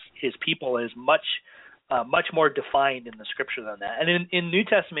and his people is much more defined in the Scripture than that. And in New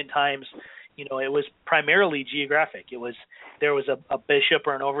Testament times, it was primarily geographic. There was a bishop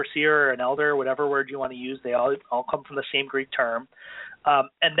or an overseer or an elder, whatever word you want to use. They all come from the same Greek term.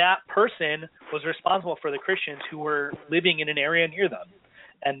 And that person was responsible for the Christians who were living in an area near them.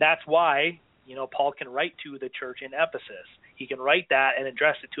 And that's why, Paul can write to the church in Ephesus. He can write that and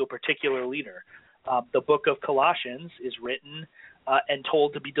address it to a particular leader. The book of Colossians is written and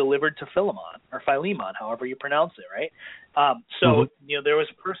told to be delivered to Philemon, however you pronounce it, right? There was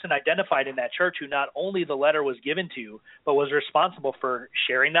a person identified in that church who not only the letter was given to, but was responsible for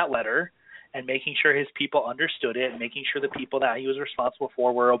sharing that letter and making sure his people understood it and making sure the people that he was responsible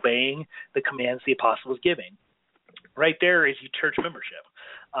for were obeying the commands the apostle was giving. Right there is your church membership.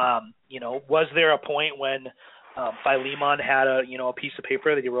 Was there a point when Philemon had a piece of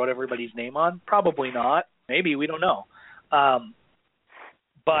paper that he wrote everybody's name on? Probably not. Maybe, we don't know.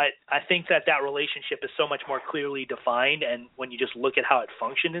 But I think that relationship is so much more clearly defined, and when you just look at how it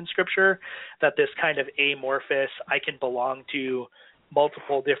functioned in Scripture, that this kind of amorphous, I can belong to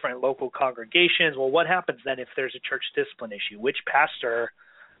multiple different local congregations. Well, what happens then if there's a church discipline issue? Which pastor,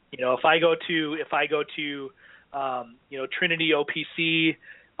 if I go to Trinity OPC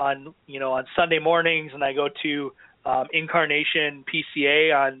on Sunday mornings, and I go to Incarnation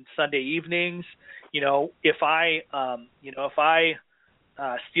PCA on Sunday evenings, if I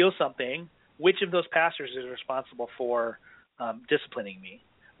steal something, which of those pastors is responsible for disciplining me?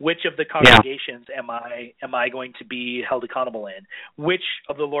 Which of the congregations am I going to be held accountable in? Which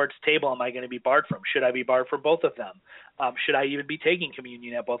of the Lord's table am I going to be barred from? Should I be barred from both of them? Should I even be taking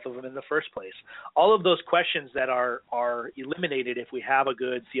communion at both of them in the first place? All of those questions that are eliminated if we have a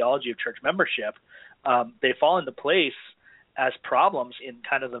good theology of church membership, they fall into place as problems in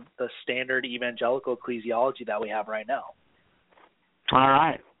kind of the standard evangelical ecclesiology that we have right now. All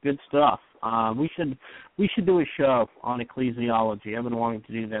right, good stuff. We should do a show on ecclesiology. I've been wanting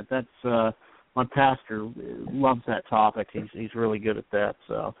to do that. That's my pastor loves that topic. He's really good at that.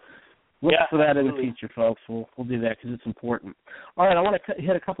 So look for that in the future, folks. We'll do that because it's important. All right, I want to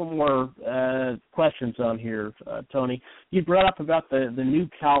hit a couple more questions on here, Tony. You brought up about the new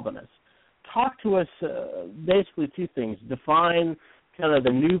Calvinists. Talk to us basically two things. Define kind of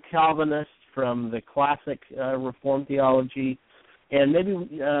the new Calvinist from the classic Reformed theology. And maybe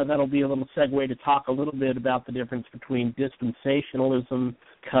that'll be a little segue to talk a little bit about the difference between dispensationalism,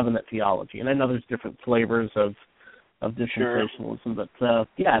 covenant theology. And I know there's different flavors of dispensationalism, but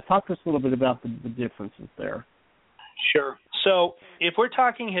talk to us a little bit about the differences there. Sure. So if we're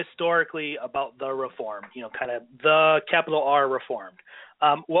talking historically about the Reformed, kind of the capital R Reformed,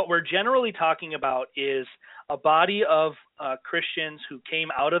 what we're generally talking about is a body of Christians who came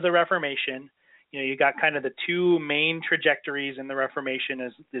out of the Reformation. You got kind of the two main trajectories in the Reformation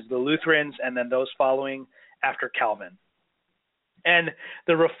is the Lutherans and then those following after Calvin. And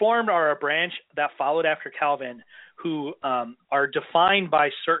the Reformed are a branch that followed after Calvin who are defined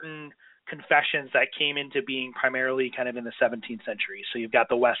by certain confessions that came into being primarily kind of in the 17th century. So you've got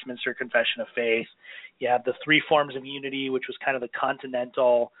the Westminster Confession of Faith. You have the Three Forms of Unity, which was kind of the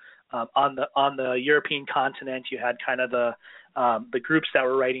continental. On the European continent, you had kind of the groups that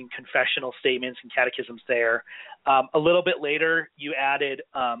were writing confessional statements and catechisms there. A little bit later, you added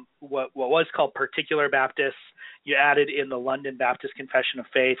what was called particular Baptists. You added in the London Baptist Confession of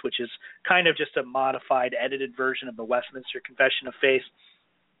Faith, which is kind of just a modified, edited version of the Westminster Confession of Faith.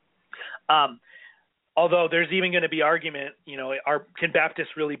 Although there's even going to be argument, can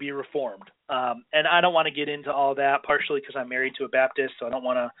Baptists really be Reformed? And I don't want to get into all that, partially because I'm married to a Baptist, so I don't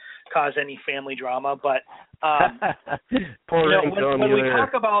want to cause any family drama. But when we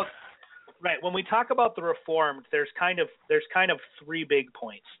talk about when we talk about the Reformed, there's kind of three big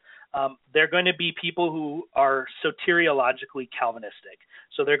points. They're going to be people who are soteriologically Calvinistic,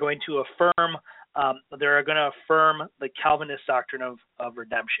 so they're going to affirm. They're going to affirm the Calvinist doctrine of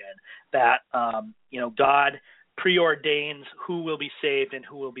redemption, that God preordains who will be saved and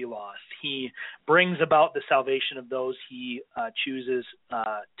who will be lost. He brings about the salvation of those he chooses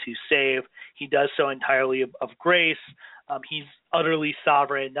to save. He does so entirely of grace. He's utterly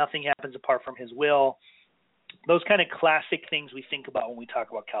sovereign. Nothing happens apart from his will. Those kind of classic things we think about when we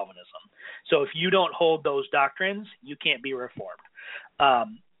talk about Calvinism. So if you don't hold those doctrines, you can't be Reformed.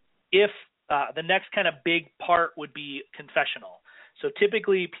 The next kind of big part would be confessional. So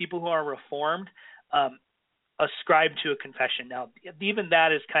typically people who are Reformed ascribe to a confession. Now, even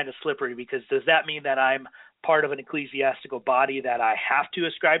that is kind of slippery, because does that mean that I'm part of an ecclesiastical body that I have to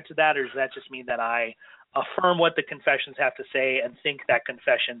ascribe to that, or does that just mean that I affirm what the confessions have to say and think that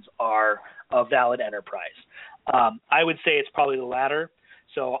confessions are a valid enterprise? I would say it's probably the latter.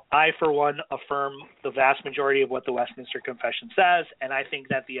 So I, for one, affirm the vast majority of what the Westminster Confession says, and I think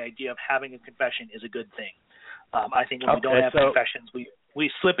that the idea of having a confession is a good thing. I think when we don't have confessions,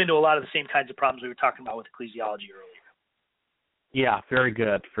 we slip into a lot of the same kinds of problems we were talking about with ecclesiology earlier. Yeah, very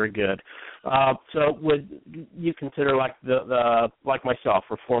good, very good. So would you consider, like like myself,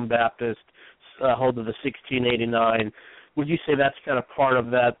 Reformed Baptist, hold of the 1689? Would you say that's kind of part of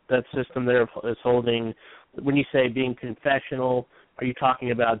that system there is holding? When you say being confessional, are you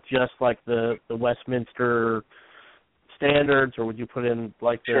talking about just like the Westminster standards, or would you put in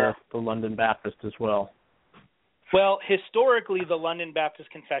like the London Baptist as well? Well, historically, the London Baptist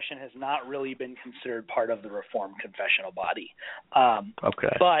Confession has not really been considered part of the Reformed confessional body.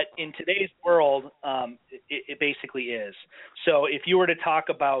 But in today's world, it basically is. So if you were to talk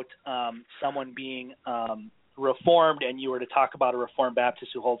about someone being Reformed, and you were to talk about a Reformed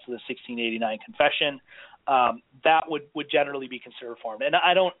Baptist who holds to the 1689 Confession, that would generally be considered Reformed. And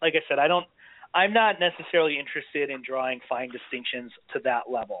I'm not necessarily interested in drawing fine distinctions to that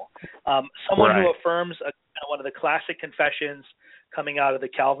level. Someone who affirms one of the classic confessions coming out of the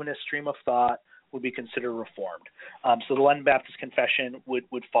Calvinist stream of thought would be considered Reformed. So the London Baptist Confession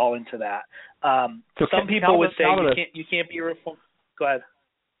would fall into that. Some people would say you can't be Reformed. Go ahead.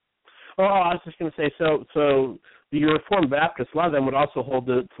 Oh, I was just going to say, so the Reformed Baptists, a lot of them would also hold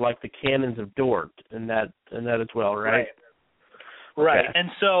to like the canons of Dort and that as well, right? Right. And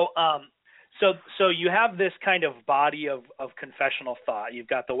so you have this kind of body of confessional thought. You've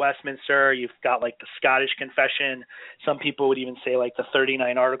got the Westminster, you've got like the Scottish Confession. Some people would even say like the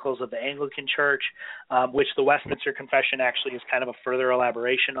 39 Articles of the Anglican Church, which the Westminster Confession actually is kind of a further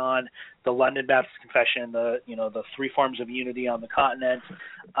elaboration on. The London Baptist Confession, the Three Forms of Unity on the continent,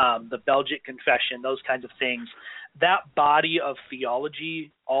 the Belgic Confession, those kinds of things. That body of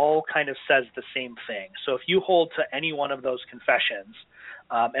theology all kind of says the same thing. So if you hold to any one of those confessions,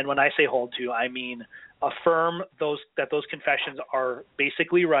 and when I say hold to, I mean affirm that those confessions are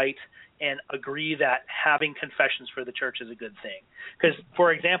basically right, and agree that having confessions for the church is a good thing. Because,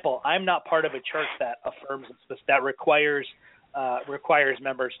 for example, I'm not part of a church that affirms that requires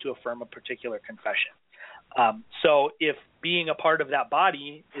members to affirm a particular confession. So if being a part of that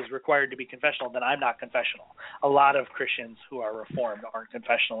body is required to be confessional, then I'm not confessional. A lot of Christians who are Reformed aren't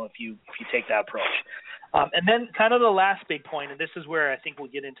confessional if you take that approach. And then kind of the last big point, and this is where I think we'll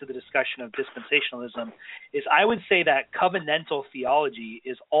get into the discussion of dispensationalism, is I would say that covenantal theology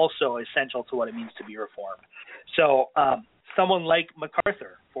is also essential to what it means to be Reformed. So someone like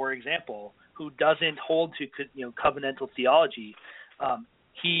MacArthur, for example, who doesn't hold to covenantal theology,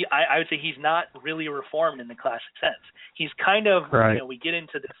 I would say he's not really Reformed in the classic sense. He's kind of, we get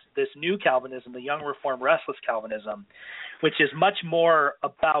into this new Calvinism, the young Reformed restless Calvinism, which is much more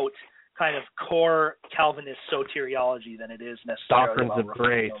about kind of core Calvinist soteriology than it is necessarily doctrines of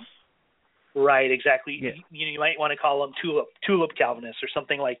grace. Right, exactly. Yeah. You might want to call them tulip Calvinists or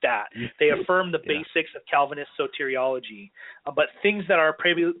something like that. They affirm the basics of Calvinist soteriology, but things that are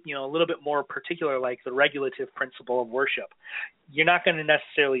maybe a little bit more particular, like the regulative principle of worship, you're not going to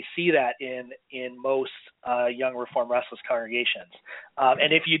necessarily see that in most young Reformed Restless congregations.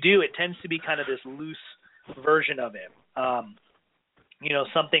 And if you do, it tends to be kind of this loose version of it.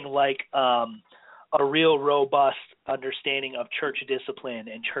 Something like a real robust understanding of church discipline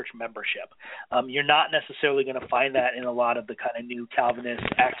and church membership. You're not necessarily going to find that in a lot of the kind of new Calvinist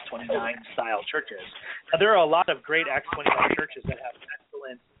Acts 29 style churches. Now, there are a lot of great Acts 29 churches that have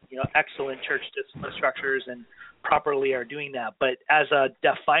excellent church discipline structures and properly are doing that. But as a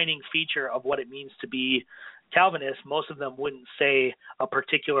defining feature of what it means to be Calvinist, most of them wouldn't say a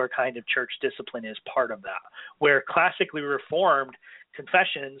particular kind of church discipline is part of that. Where classically Reformed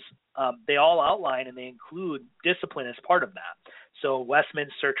confessions, they all outline and they include discipline as part of that. So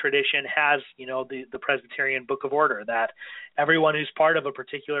Westminster tradition has, the Presbyterian Book of Order that everyone who's part of a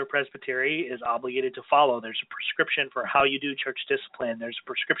particular presbytery is obligated to follow. There's a prescription for how you do church discipline. There's a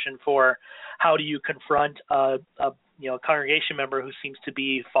prescription for how do you confront a congregation member who seems to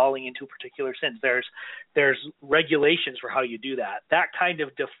be falling into particular sins. There's regulations for how you do that. That kind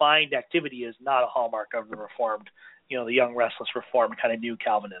of defined activity is not a hallmark of the Reformed, the young restless Reformed kind of new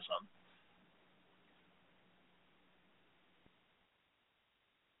Calvinism.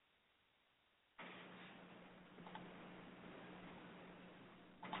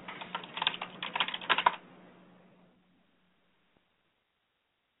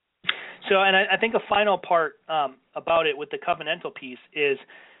 So, and I think a final part about it with the covenantal piece is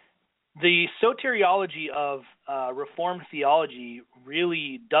the soteriology of Reformed theology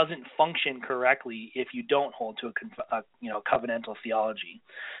really doesn't function correctly if you don't hold to a covenantal theology.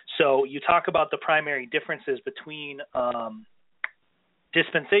 So you talk about the primary differences between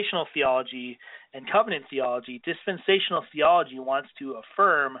dispensational theology and covenant theology. Dispensational theology wants to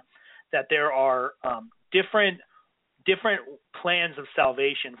affirm that there are different plans of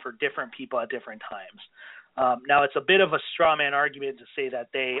salvation for different people at different times. Now, it's a bit of a straw man argument to say that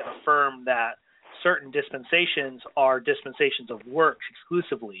they affirm that certain dispensations are dispensations of works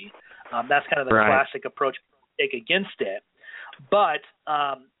exclusively. That's kind of the classic approach to take against it. But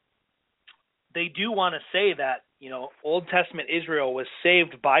they do want to say that, Old Testament Israel was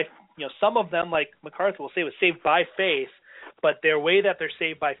saved by, some of them, like MacArthur will say, was saved by faith, but their way that they're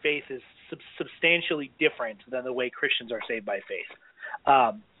saved by faith is substantially different than the way Christians are saved by faith.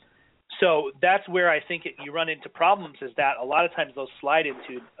 So that's where I think you run into problems, is that a lot of times they'll slide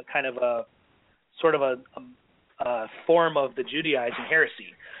into a kind of a sort of a form of the Judaizing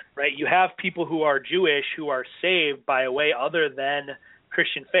heresy, right? You have people who are Jewish who are saved by a way other than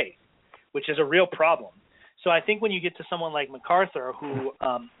Christian faith, which is a real problem. So I think when you get to someone like MacArthur, who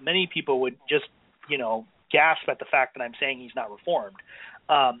many people would just, gasp at the fact that I'm saying he's not Reformed,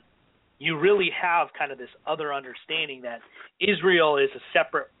 you really have kind of this other understanding that Israel is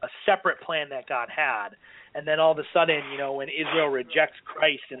a separate plan that God had. And then all of a sudden, when Israel rejects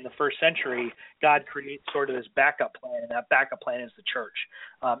Christ in the first century, God creates sort of this backup plan, and that backup plan is the church.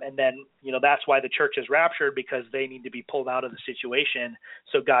 And then, that's why the church is raptured, because they need to be pulled out of the situation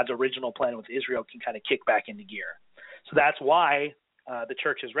so God's original plan with Israel can kind of kick back into gear. So that's why the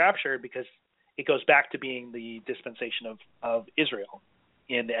church is raptured, because it goes back to being the dispensation of Israel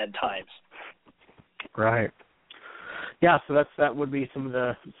in the end times. Right. Yeah, so that would be some of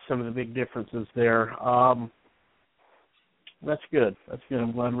the big differences there. That's good.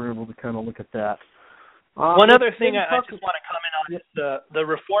 I'm glad we're able to kind of look at that. One other thing I just want to comment on is the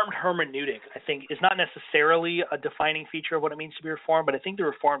Reformed hermeneutic, I think, is not necessarily a defining feature of what it means to be Reformed, but I think the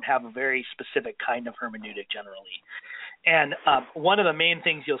Reformed have a very specific kind of hermeneutic generally. And one of the main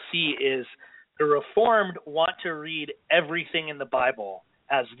things you'll see is the Reformed want to read everything in the Bible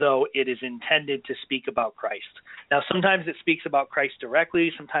as though it is intended to speak about Christ. Now, sometimes it speaks about Christ directly,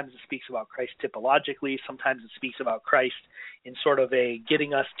 sometimes it speaks about Christ typologically, sometimes it speaks about Christ in sort of a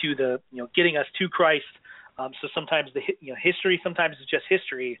getting us to Christ. So sometimes the history, sometimes it's just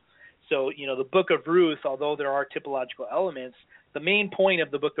history. So, the book of Ruth, although there are typological elements, the main point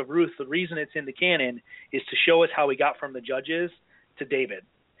of the book of Ruth, the reason it's in the canon, is to show us how we got from the judges to David.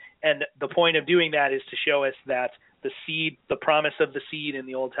 And the point of doing that is to show us that the seed, the promise of the seed in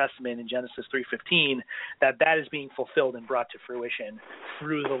the Old Testament in Genesis 3:15, that is being fulfilled and brought to fruition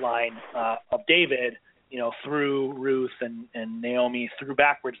through the line of David, through Ruth and Naomi, through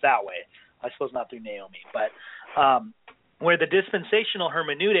backwards that way. I suppose not through Naomi, but where the dispensational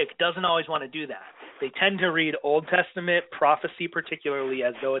hermeneutic doesn't always want to do that. They tend to read Old Testament prophecy particularly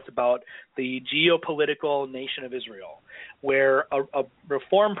as though it's about the geopolitical nation of Israel, where a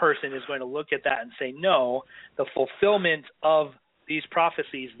Reformed person is going to look at that and say, no, the fulfillment of these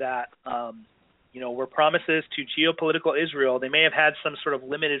prophecies that were promises to geopolitical Israel, they may have had some sort of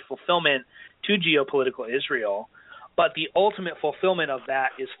limited fulfillment to geopolitical Israel, but the ultimate fulfillment of that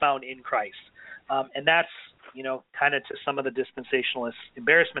is found in Christ. And that's, kind of to some of the dispensationalists'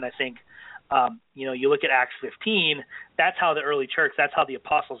 embarrassment, I think. You look at Acts 15, that's how the early church, that's how the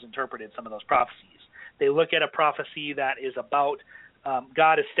apostles interpreted some of those prophecies. They look at a prophecy that is about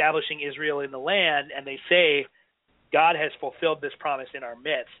God establishing Israel in the land, and they say, God has fulfilled this promise in our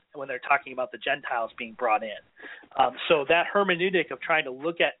midst when they're talking about the Gentiles being brought in. So that hermeneutic of trying to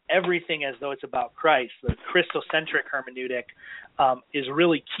look at everything as though it's about Christ, the Christocentric hermeneutic, is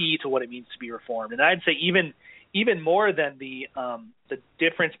really key to what it means to be Reformed. And I'd say even more than the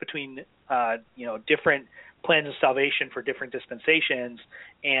difference between different plans of salvation for different dispensations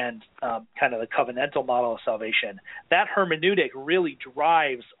and kind of the covenantal model of salvation, that hermeneutic really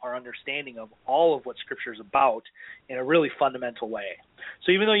drives our understanding of all of what Scripture is about in a really fundamental way.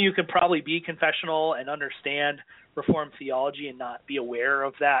 So even though you could probably be confessional and understand Reformed theology and not be aware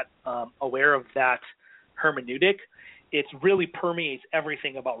of that hermeneutic, it really permeates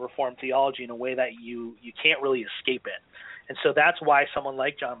everything about Reformed theology in a way that you can't really escape it. And so that's why someone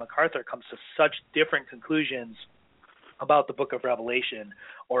like John MacArthur comes to such different conclusions about the book of Revelation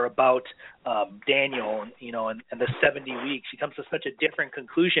or about Daniel, and the 70 weeks. He comes to such a different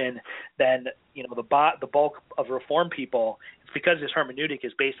conclusion than, the bulk of Reformed people. It's because his hermeneutic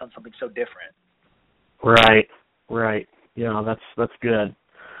is based on something so different. Right. Yeah, that's good.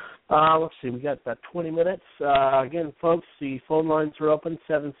 Let's see, we got about 20 minutes. Again, folks, the phone lines are open,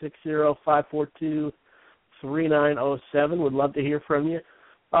 760-542-3907. Would love to hear from you.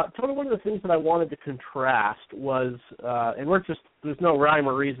 Tony, one of the things that I wanted to contrast was, and there's no rhyme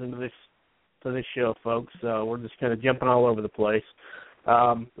or reason to this show, folks, so we're just kind of jumping all over the place,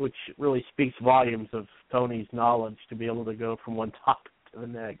 which really speaks volumes of Tony's knowledge to be able to go from one topic to the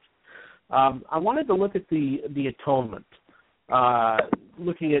next. I wanted to look at the atonement.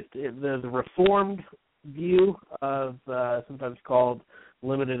 Looking at the Reformed view of sometimes called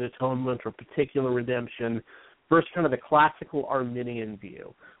limited atonement or particular redemption versus kind of the classical Arminian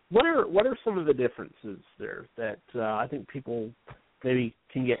view. What are some of the differences there that I think people maybe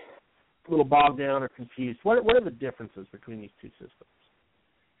can get a little bogged down or confused? What are the differences between these two systems?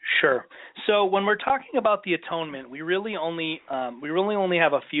 Sure. So when we're talking about the atonement, we really only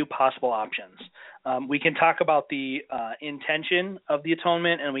have a few possible options. We can talk about the intention of the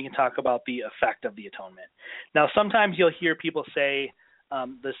atonement, and we can talk about the effect of the atonement. Now, sometimes you'll hear people say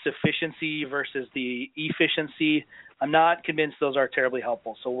the sufficiency versus the efficiency. I'm not convinced those are terribly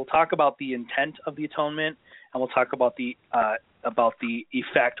helpful. So we'll talk about the intent of the atonement, and we'll talk about the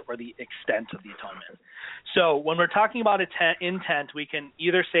effect or the extent of the atonement. So when we're talking about intent, we can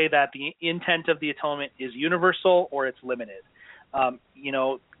either say that the intent of the atonement is universal or it's limited.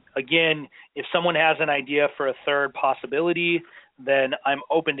 Again, if someone has an idea for a third possibility, then I'm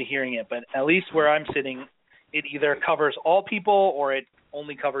open to hearing it. But at least where I'm sitting, it either covers all people or it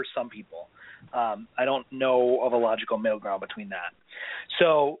only covers some people. I don't know of a logical middle ground between that.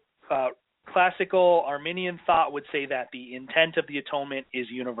 So classical Arminian thought would say that the intent of the atonement is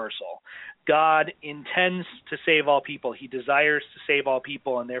universal. God intends to save all people. He desires to save all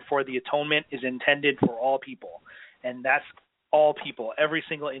people, and therefore the atonement is intended for all people. And that's all people, every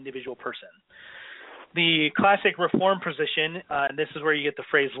single individual person. The classic Reformed position, and this is where you get the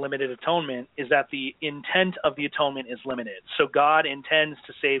phrase limited atonement, is that the intent of the atonement is limited. So God intends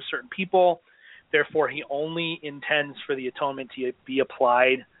to save certain people, therefore he only intends for the atonement to be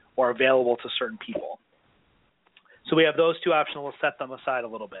applied or available to certain people. So we have those two options. We'll set them aside a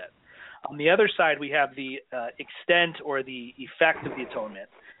little bit. On the other side, we have the extent or the effect of the atonement.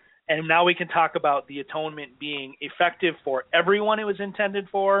 And now we can talk about the atonement being effective for everyone it was intended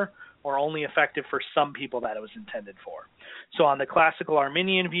for, or only effective for some people that it was intended for. So on the classical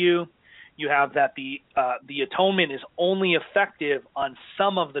Arminian view, you have that the atonement is only effective on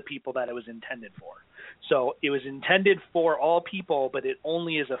some of the people that it was intended for. So it was intended for all people, but it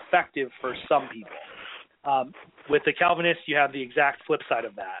only is effective for some people. With the Calvinists, you have the exact flip side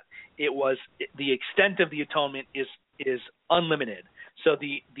of that. The extent of the atonement is unlimited. So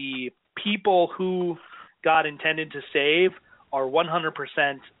the people who God intended to save are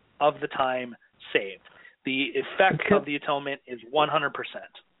 100% of the time saved. The effect of the atonement is 100%.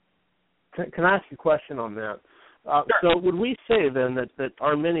 Can I ask you a question on that? Sure. So would we say then that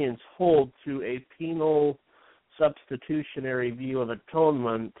Arminians hold to a penal substitutionary view of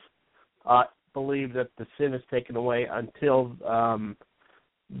atonement believe that the sin is taken away until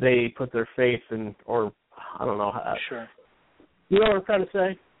they put their faith in, or I don't know. Sure. You know what I'm trying to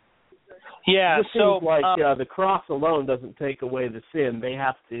say? Yeah. It seems like the cross alone doesn't take away the sin. They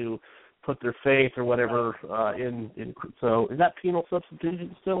have to put their faith or whatever in. So is that penal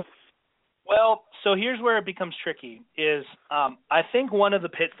substitution still? Well, so here's where it becomes tricky. Is I think one of the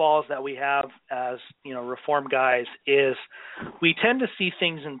pitfalls that we have as Reformed guys is we tend to see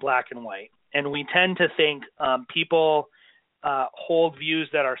things in black and white, and we tend to think people hold views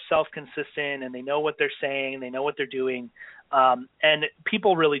that are self-consistent and they know what they're saying, they know what they're doing, and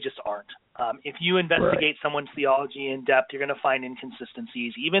people really just aren't. If you investigate someone's theology in depth, you're going to find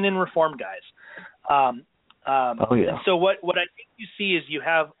inconsistencies, even in Reformed guys. And so what I think you see is you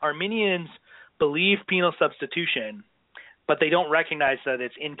have Arminians believe penal substitution, but they don't recognize that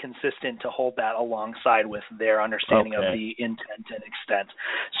it's inconsistent to hold that alongside with their understanding of the intent and extent.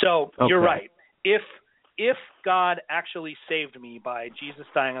 So you're right. If God actually saved me by Jesus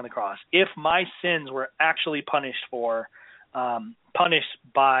dying on the cross, if my sins were actually punished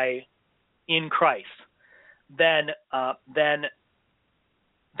by in Christ, then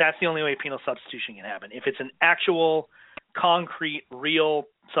that's the only way penal substitution can happen. If it's an actual, concrete, real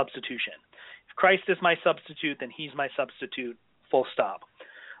substitution. If Christ is my substitute, then he's my substitute, full stop.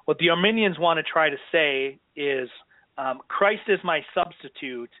 What the Arminians want to try to say is Christ is my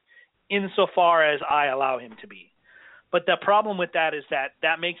substitute insofar as I allow him to be. But the problem with that is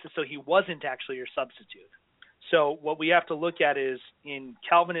that makes it so he wasn't actually your substitute. So what we have to look at is in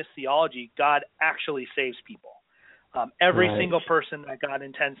Calvinist theology, God actually saves people. Every single person that God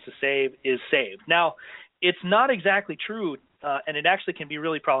intends to save is saved. Now, it's not exactly true, and it actually can be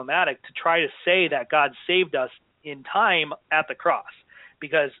really problematic to try to say that God saved us in time at the cross,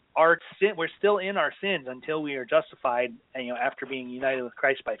 because our sin, we're still in our sins until we are justified, after being united with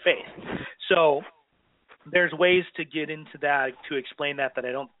Christ by faith. So there's ways to get into that to explain that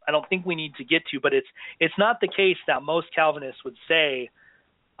I don't think we need to get to, but it's not the case that most Calvinists would say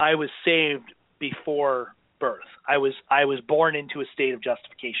I was saved before birth. I was born into a state of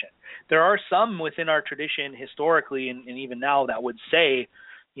justification. There are some within our tradition historically and even now that would say,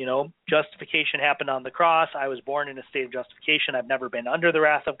 justification happened on the cross. I was born in a state of justification. I've never been under the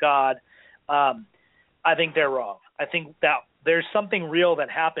wrath of God. I think they're wrong. I think that there's something real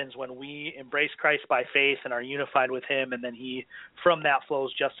that happens when we embrace Christ by faith and are unified with him, and then from that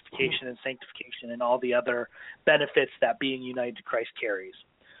flows justification and sanctification and all the other benefits that being united to Christ carries.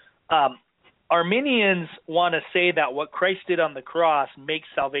 Arminians want to say that what Christ did on the cross makes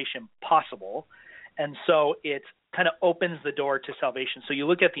salvation possible, and so it kind of opens the door to salvation. So you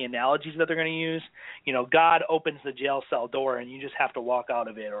look at the analogies that they're going to use. God opens the jail cell door and you just have to walk out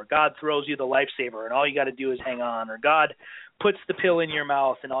of it, or God throws you the lifesaver and all you got to do is hang on, or God puts the pill in your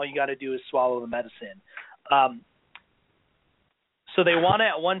mouth and all you got to do is swallow the medicine. So they want to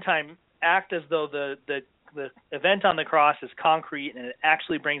at one time act as though the event on the cross is concrete and it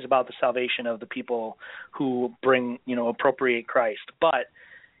actually brings about the salvation of the people who appropriate Christ. But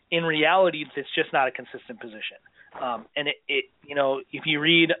in reality, it's just not a consistent position. And if you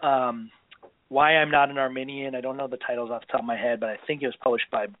read Why I'm Not an Arminian, I don't know the titles off the top of my head, but I think it was published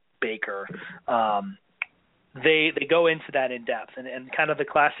by Baker. They go into that in depth, and kind of the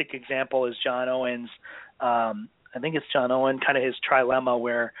classic example is John Owen's. I think it's John Owen, kind of his trilemma,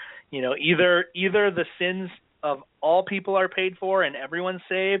 where either the sins of all people are paid for and everyone's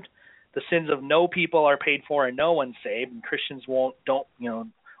saved, the sins of no people are paid for and no one's saved, and Christians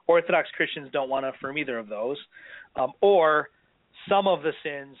Orthodox Christians don't want to affirm either of those, or some of the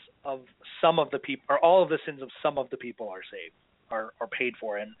sins of some of the people, or all of the sins of some of the people are saved, are paid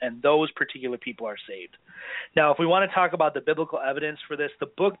for, and those particular people are saved. Now, if we want to talk about the biblical evidence for this, the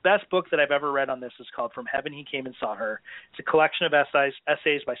best book that I've ever read on this is called From Heaven He Came and Saw Her. It's a collection of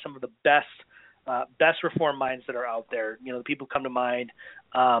essays by some of the best Reformed minds that are out there. The people come to mind.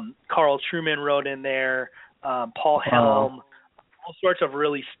 Carl Trueman wrote in there, Paul Helm, all sorts of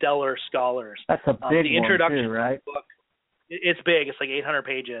really stellar scholars. That's a big the introduction one too, right? to the book, it's big. It's like 800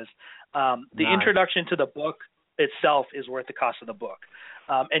 pages. The introduction to the book itself is worth the cost of the book.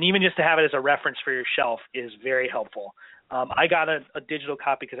 And even just to have it as a reference for your shelf is very helpful. I got a digital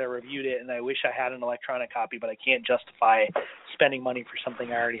copy because I reviewed it, and I wish I had an electronic copy, but I can't justify spending money for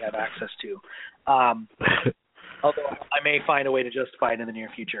something I already have access to. Although I may find a way to justify it in the near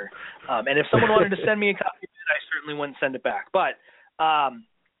future. And if someone wanted to send me a copy of it, I certainly wouldn't send it back. But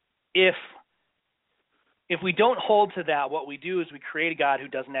if we don't hold to that, what we do is we create a God who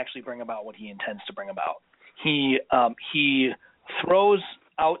doesn't actually bring about what he intends to bring about. He throws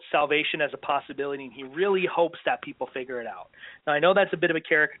out salvation as a possibility, and he really hopes that people figure it out. Now, I know that's a bit of a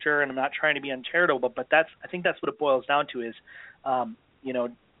caricature, and I'm not trying to be uncharitable, but I think that's what it boils down to is,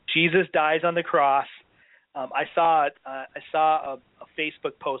 Jesus dies on the cross. I saw a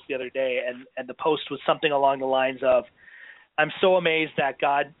Facebook post the other day, and the post was something along the lines of, "I'm so amazed that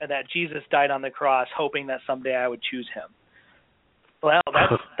Jesus died on the cross, hoping that someday I would choose him." Well,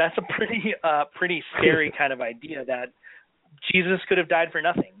 that's a pretty scary kind of idea, that Jesus could have died for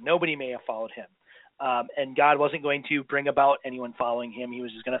nothing. Nobody may have followed him. And God wasn't going to bring about anyone following him. He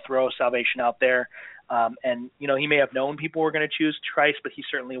was just going to throw salvation out there. And he may have known people were going to choose Christ, but he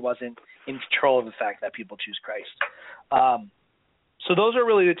certainly wasn't in control of the fact that people choose Christ. So those are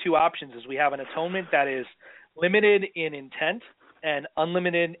really the two options, is we have an atonement that is limited in intent and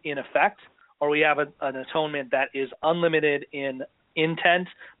unlimited in effect, or we have an atonement that is unlimited in intent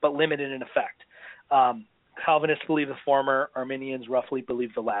but limited in effect. Calvinists believe the former, Arminians roughly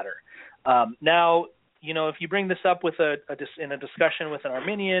believe the latter. Now, if you bring this up with in a discussion with an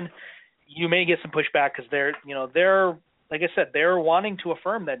Arminian, you may get some pushback, because they're like I said, they're wanting to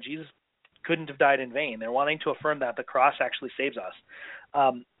affirm that Jesus couldn't have died in vain. They're wanting to affirm that the cross actually saves us.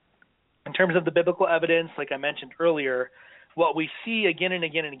 In terms of the biblical evidence, like I mentioned earlier, what we see again and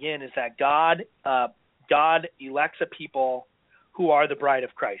again and again is that God elects a people who are the bride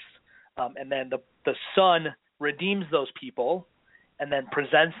of Christ. And then the Son redeems those people and then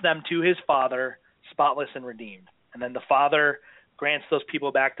presents them to his Father, spotless and redeemed. And then the Father grants those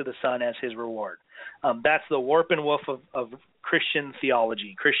people back to the Son as his reward. That's the warp and woof of Christian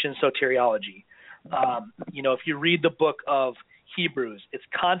theology, Christian soteriology. If you read the book of Hebrews, it's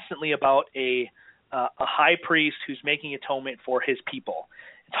constantly about a high priest who's making atonement for his people.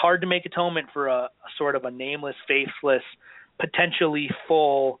 It's hard to make atonement for a sort of a nameless, faithless, potentially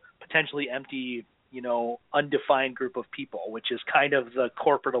full, potentially empty, undefined group of people, which is kind of the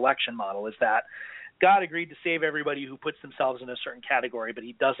corporate election model, is that God agreed to save everybody who puts themselves in a certain category, but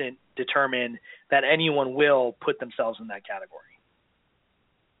he doesn't determine that anyone will put themselves in that category.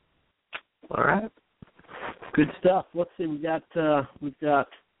 All right. Good stuff. Let's see. We've got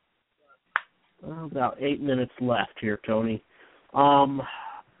about 8 minutes left here, Tony.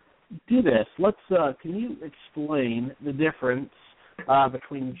 Do this. Can you explain the difference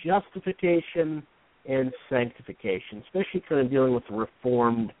between justification and sanctification, especially kind of dealing with the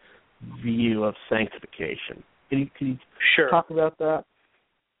Reformed view of sanctification? Can you Sure. talk about that?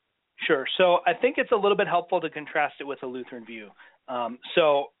 Sure. So I think it's a little bit helpful to contrast it with the Lutheran view.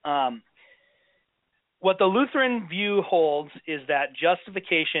 What the Lutheran view holds is that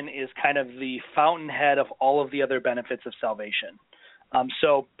justification is kind of the fountainhead of all of the other benefits of salvation.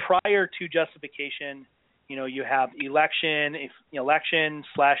 So prior to justification, you have election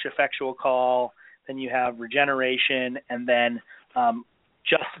 / effectual call, then you have regeneration, and then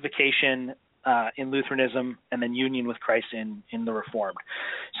justification in Lutheranism, and then union with Christ in the Reformed.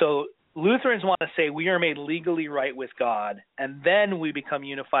 So Lutherans want to say we are made legally right with God, and then we become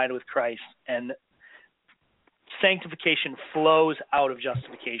unified with Christ, and sanctification flows out of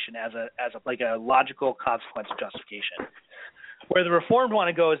justification as a logical consequence of justification. Where the Reformed want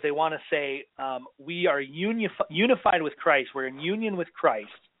to go is they want to say we are unified with Christ. We're in union with Christ.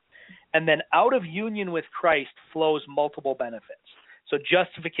 And then out of union with Christ flows multiple benefits. So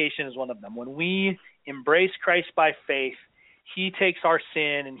justification is one of them. When we embrace Christ by faith, he takes our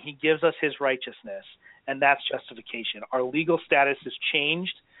sin and he gives us his righteousness, and that's justification. Our legal status is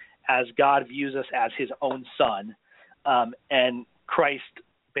changed as God views us as his own son, and Christ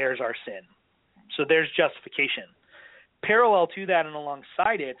bears our sin. So there's justification. Parallel to that and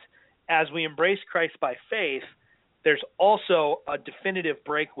alongside it, as we embrace Christ by faith, there's also a definitive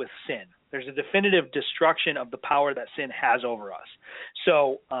break with sin. There's a definitive destruction of the power that sin has over us.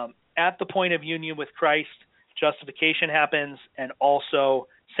 So at the point of union with Christ, justification happens, and also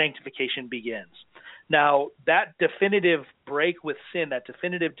sanctification begins. Now, that definitive break with sin, that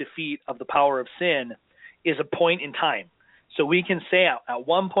definitive defeat of the power of sin, is a point in time. So we can say at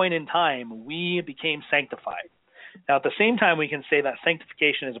one point in time, we became sanctified. Now, at the same time, we can say that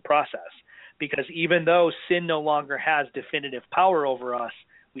sanctification is a process, because even though sin no longer has definitive power over us,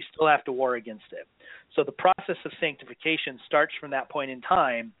 we still have to war against it. So the process of sanctification starts from that point in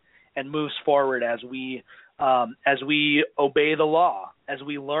time and moves forward as we obey the law, as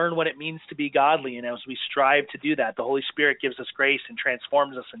we learn what it means to be godly, and as we strive to do that. The Holy Spirit gives us grace and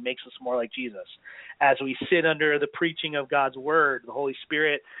transforms us and makes us more like Jesus. As we sit under the preaching of God's word, the Holy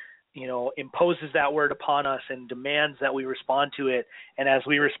Spirit imposes that word upon us and demands that we respond to it. And as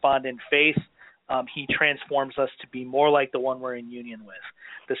we respond in faith, he transforms us to be more like the one we're in union with.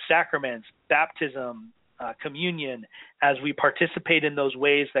 The sacraments, baptism, communion, as we participate in those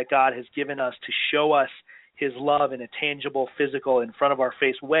ways that God has given us to show us his love in a tangible, physical, in front of our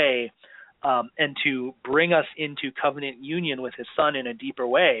face way, and to bring us into covenant union with his Son in a deeper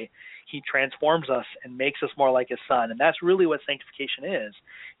way, he transforms us and makes us more like his Son. And that's really what sanctification is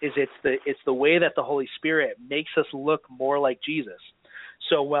it's the way that the Holy Spirit makes us look more like Jesus.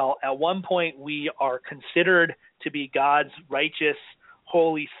 So while at one point we are considered to be God's righteous,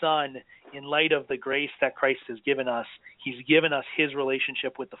 holy Son, in light of the grace that Christ has given us, he's given us his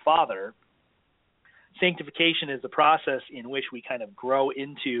relationship with the Father. Sanctification is the process in which we kind of grow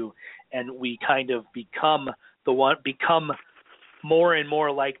into and we kind of become more and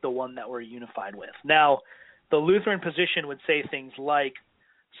more like the one that we're unified with. Now, the Lutheran position would say things like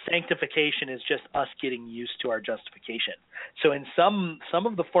sanctification is just us getting used to our justification. So in some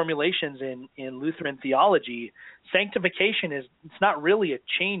of the formulations in Lutheran theology, sanctification it's not really a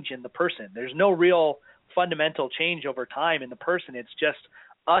change in the person. There's no real fundamental change over time in the person. It's just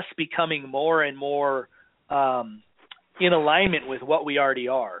us becoming more and more in alignment with what we already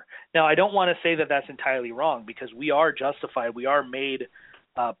are. Now, I don't want to say that that's entirely wrong, because we are justified. We are made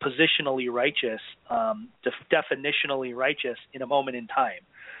positionally righteous, definitionally righteous in a moment in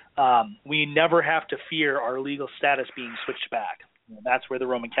time. We never have to fear our legal status being switched back. That's where the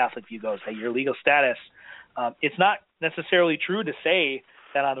Roman Catholic view goes, that your legal status, it's not necessarily true to say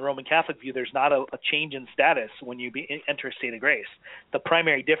that on the Roman Catholic view there's not a change in status when you enter a state of grace. The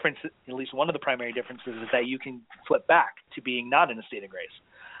primary difference, at least one of the primary differences, is that you can flip back to being not in a state of grace.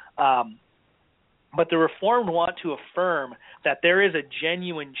 But the Reformed want to affirm that there is a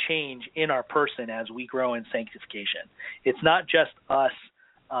genuine change in our person as we grow in sanctification. It's not just us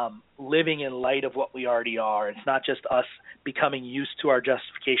living in light of what we already are. It's not just us becoming used to our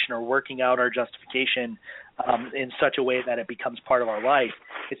justification or working out our justification in such a way that it becomes part of our life.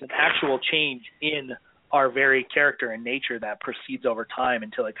 It's an actual change in our very character and nature that proceeds over time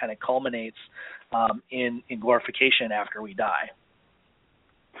until it kind of culminates in glorification after we die.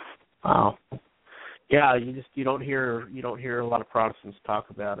 Wow. Yeah, you don't hear a lot of Protestants talk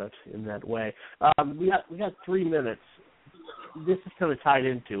about it in that way. We got 3 minutes. This is kind of tied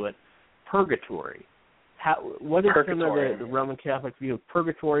into it. Purgatory. What is kind of the Roman Catholic view of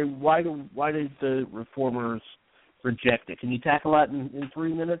purgatory? Why did the Reformers reject it? Can you tackle that in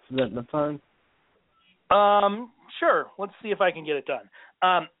 3 minutes? Is that enough time? Sure. Let's see if I can get it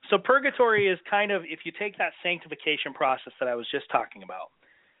done. So purgatory is kind of, if you take that sanctification process that I was just talking about,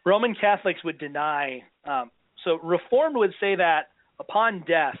 Roman Catholics would deny, so Reformed would say that upon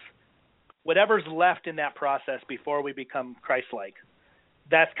death, whatever's left in that process before we become Christ-like,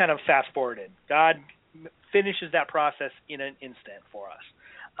 that's kind of fast-forwarded. God finishes that process in an instant for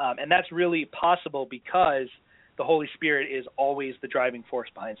us. And that's really possible because the Holy Spirit is always the driving force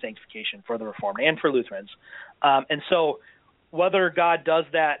behind sanctification for the Reformed and for Lutherans. And so whether God does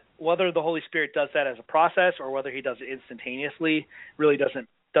that, whether the Holy Spirit does that as a process or whether he does it instantaneously really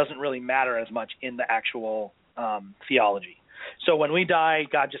doesn't really matter as much in the actual theology. So when we die,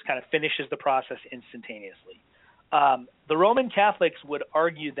 God just kind of finishes the process instantaneously. The Roman Catholics would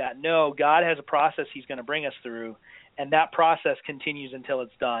argue that no, God has a process he's going to bring us through, and that process continues until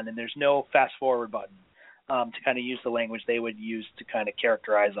it's done, and there's no fast-forward button, to kind of use the language they would use to kind of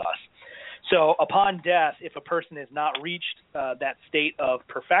characterize us. So upon death, if a person has not reached that state of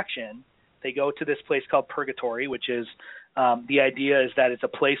perfection, they go to this place called purgatory, which is the idea is that it's a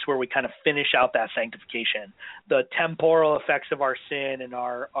place where we kind of finish out that sanctification. The temporal effects of our sin and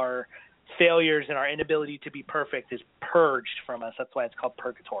our failures and our inability to be perfect is purged from us. That's why it's called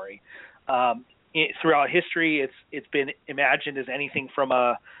purgatory. Throughout history, it's been imagined as anything from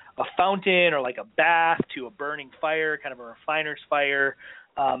a fountain or like a bath to a burning fire, kind of a refiner's fire.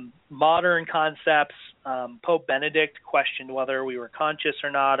 Modern concepts, Pope Benedict questioned whether we were conscious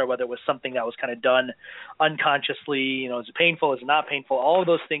or not, or whether it was something that was kind of done unconsciously. Is it painful? Is it not painful? All of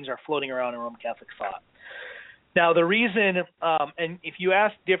those things are floating around in Roman Catholic thought. Now, the reason, and if you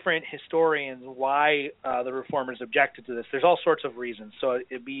ask different historians why the Reformers objected to this, there's all sorts of reasons, so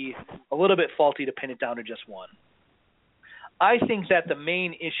it'd be a little bit faulty to pin it down to just one. I think that the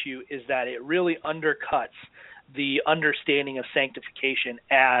main issue is that it really undercuts the understanding of sanctification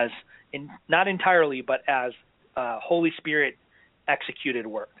as, not entirely, but as Holy Spirit executed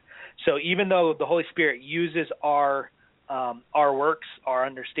work. So even though the Holy Spirit uses our works, our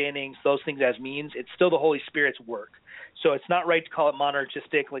understandings, those things as means, it's still the Holy Spirit's work. So it's not right to call it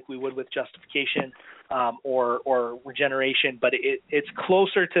monergistic like we would with justification or regeneration, but it's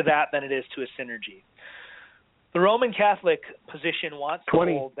closer to that than it is to a synergy. The Roman Catholic position wants to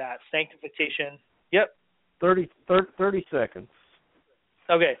hold that sanctification. Yep. 30 seconds.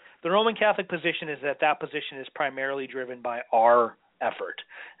 Okay. The Roman Catholic position is that position is primarily driven by our effort.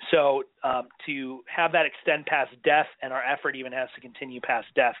 So to have that extend past death, and our effort even has to continue past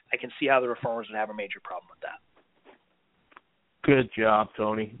death, I can see how the Reformers would have a major problem with that. Good job,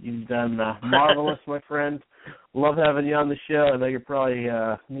 Tony. You've done marvelous, my friend. Love having you on the show. I know you probably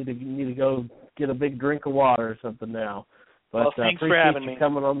need to go get a big drink of water or something now. But well, thanks for having me.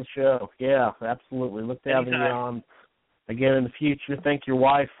 Coming on the show. Yeah, absolutely. Look to having you on again in the future. Thank your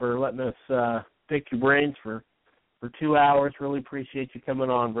wife for letting us pick your brains for 2 hours. Really appreciate you coming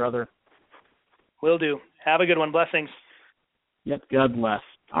on, brother. Will do. Have a good one. Blessings. Yep, God bless.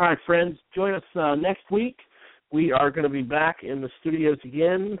 All right, friends, join us next week. We are going to be back in the studios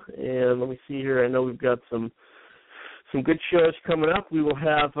again, and let me see here. I know we've got some good shows coming up. We will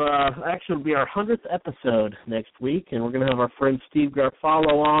have, actually it'll be our 100th episode next week, and we're going to have our friend Steve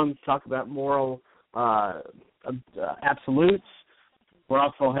Garfalo on to talk about moral absolutes. We'll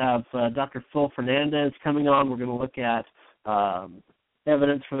also have Dr. Phil Fernandez coming on. We're going to look at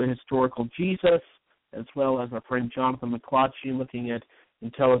evidence for the historical Jesus, as well as our friend Jonathan McClatchy looking at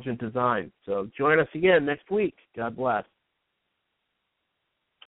intelligent design. So join us again next week. God bless.